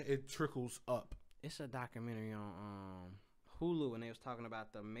 then it trickles up. It's a documentary on Hulu, and they was talking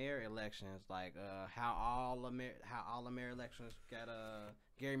about the mayor elections, like how all the mayor elections got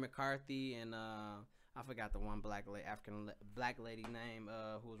Gary McCarthy and I forgot the one African black lady name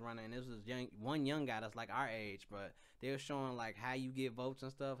who was running. And this was one young guy that's like our age, but they were showing like how you get votes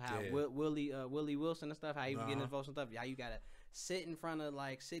and stuff. How Willie Wilson and stuff, how he was getting his votes and stuff. How you gotta sit in front of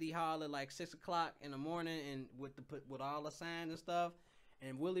like City Hall at like 6:00 in the morning and with all the signs and stuff.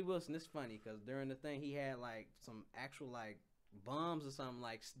 And Willie Wilson, it's funny because during the thing he had like some actual like bums or something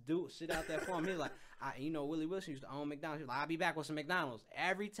like do shit out there for him. He was like, Willie Wilson used to own McDonald's. He was like, I'll be back with some McDonald's.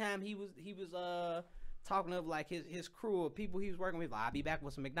 Every time he was talking of like his crew of people he was working with. Like, I'll be back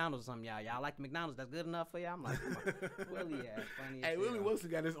with some McDonald's or something, y'all. Y'all like the McDonald's? That's good enough for y'all? I'm like, come on. Willie ass funny. Hey, Willie Wilson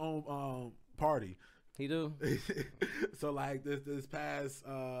got his own party. He do. So like this past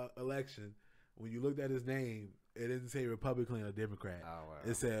election, when you looked at his name, it didn't say Republican or Democrat. Oh, wow.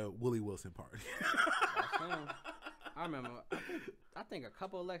 It said Willie Wilson Party. That's him. I remember. I think a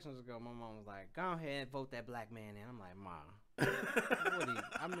couple elections ago, my mom was like, "Go ahead and vote that black man in." I'm like, "Ma, what do you,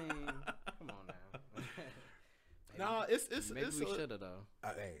 I mean, come on now." No, it's maybe it's we should have though.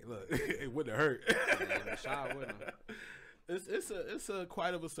 Hey, look, it wouldn't hurt. Yeah, sure wouldn't. It's a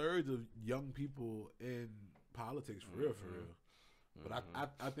quite of a surge of young people in politics for real. But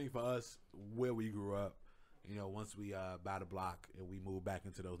I think for us, where we grew up, you know, once we buy the block and we move back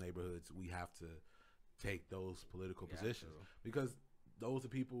into those neighborhoods, we have to take those political positions because those are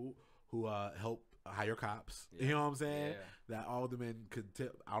people who help hire cops. Yeah. You know what I'm saying? Yeah. That alderman could tell,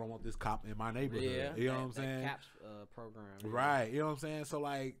 I don't want this cop in my neighborhood. Yeah. You know what I'm saying? CAPS program. Right. You know what I'm saying? So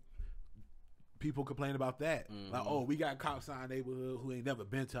like, people complain about that. Like, oh, we got cops in our neighborhood who ain't never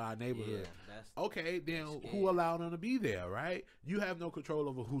been to our neighborhood. Yeah, okay, then who allowed them to be there, right? You have no control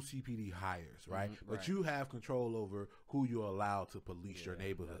over who CPD hires, right? But you have control over who you're allowed to police your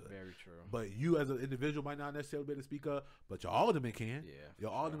neighborhood. That's very true. But you as an individual might not necessarily be able to speak up, but your alderman can. Yeah, your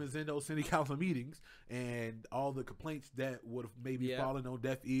alderman's in those city council meetings, and all the complaints that would have maybe fallen on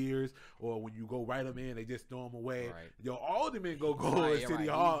deaf ears, or when you go write them in, they just throw them away. Right. Your alderman go to City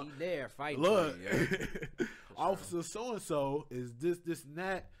Hall. He there fighting. Look, Officer so and so is this and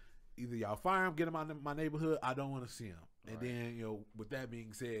that. Either y'all fire him, get him out of my neighborhood. I don't want to see him. And then, you know, with that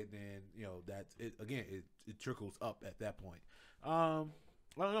being said, then, you know, that's it. Again, it trickles up at that point. I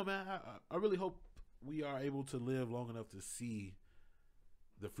don't know, man. I really hope we are able to live long enough to see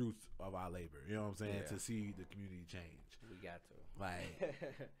the fruits of our labor. You know what I'm saying? Yeah. To see the community change. We got to. Like,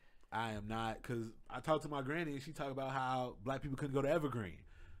 I am not, because I talked to my granny and she talked about how black people couldn't go to Evergreen.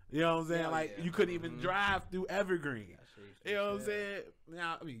 You know what I'm saying? You couldn't even drive through Evergreen. You know what I'm saying?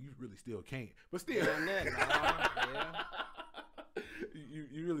 Now, I mean, you really still can't. But still.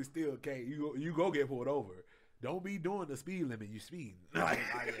 You really still can't. You go get pulled over. Don't be doing the speed limit. You speeding.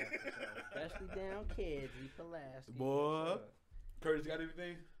 Especially down kids. You Pulaski. Boy. Curtis, you got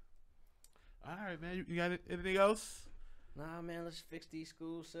anything? All right, man. You got anything else? Nah, man, let's fix these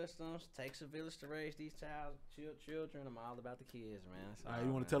school systems. Takes a village to raise these children. I'm all about the kids, man. All right,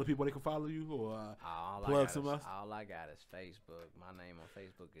 you want to tell the people they can follow you or plug some else? All I got is Facebook. My name on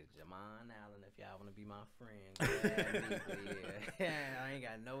Facebook is Jamon Allen. If y'all want to be my friend, I ain't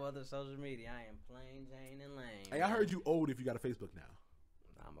got no other social media. I am plain Jane and Lane. Hey, I heard you old if you got a Facebook now.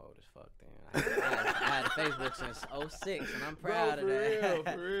 I'm old as fuck then. I had a Facebook since 2006, and I'm proud of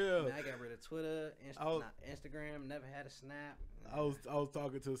that. For real. Man, I got rid of Twitter, Instagram, never had a Snap. I was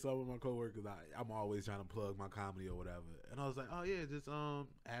talking to some of my coworkers. I'm always trying to plug my comedy or whatever, and I was like, "Oh yeah, just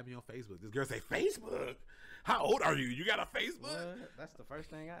add me on Facebook." This girl say, "Facebook? How old are you? You got a Facebook?" What? That's the first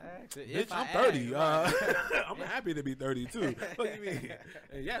thing I asked. Bitch, I'm 30. I'm happy to be 32. What do you mean?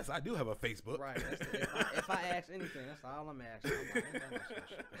 And yes, I do have a Facebook. Right. If I ask anything, that's all I'm asking.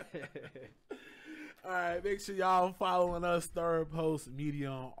 All right, make sure y'all following us, Third Post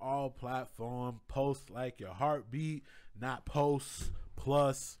Media, on all platforms. Post like your heartbeat, not post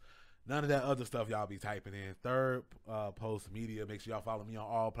plus. None of that other stuff y'all be typing in. Third Post Media. Make sure y'all follow me on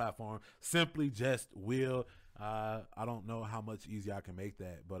all platforms. Simply just Will. I don't know how much easier I can make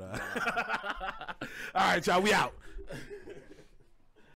that, but all right, y'all, we out.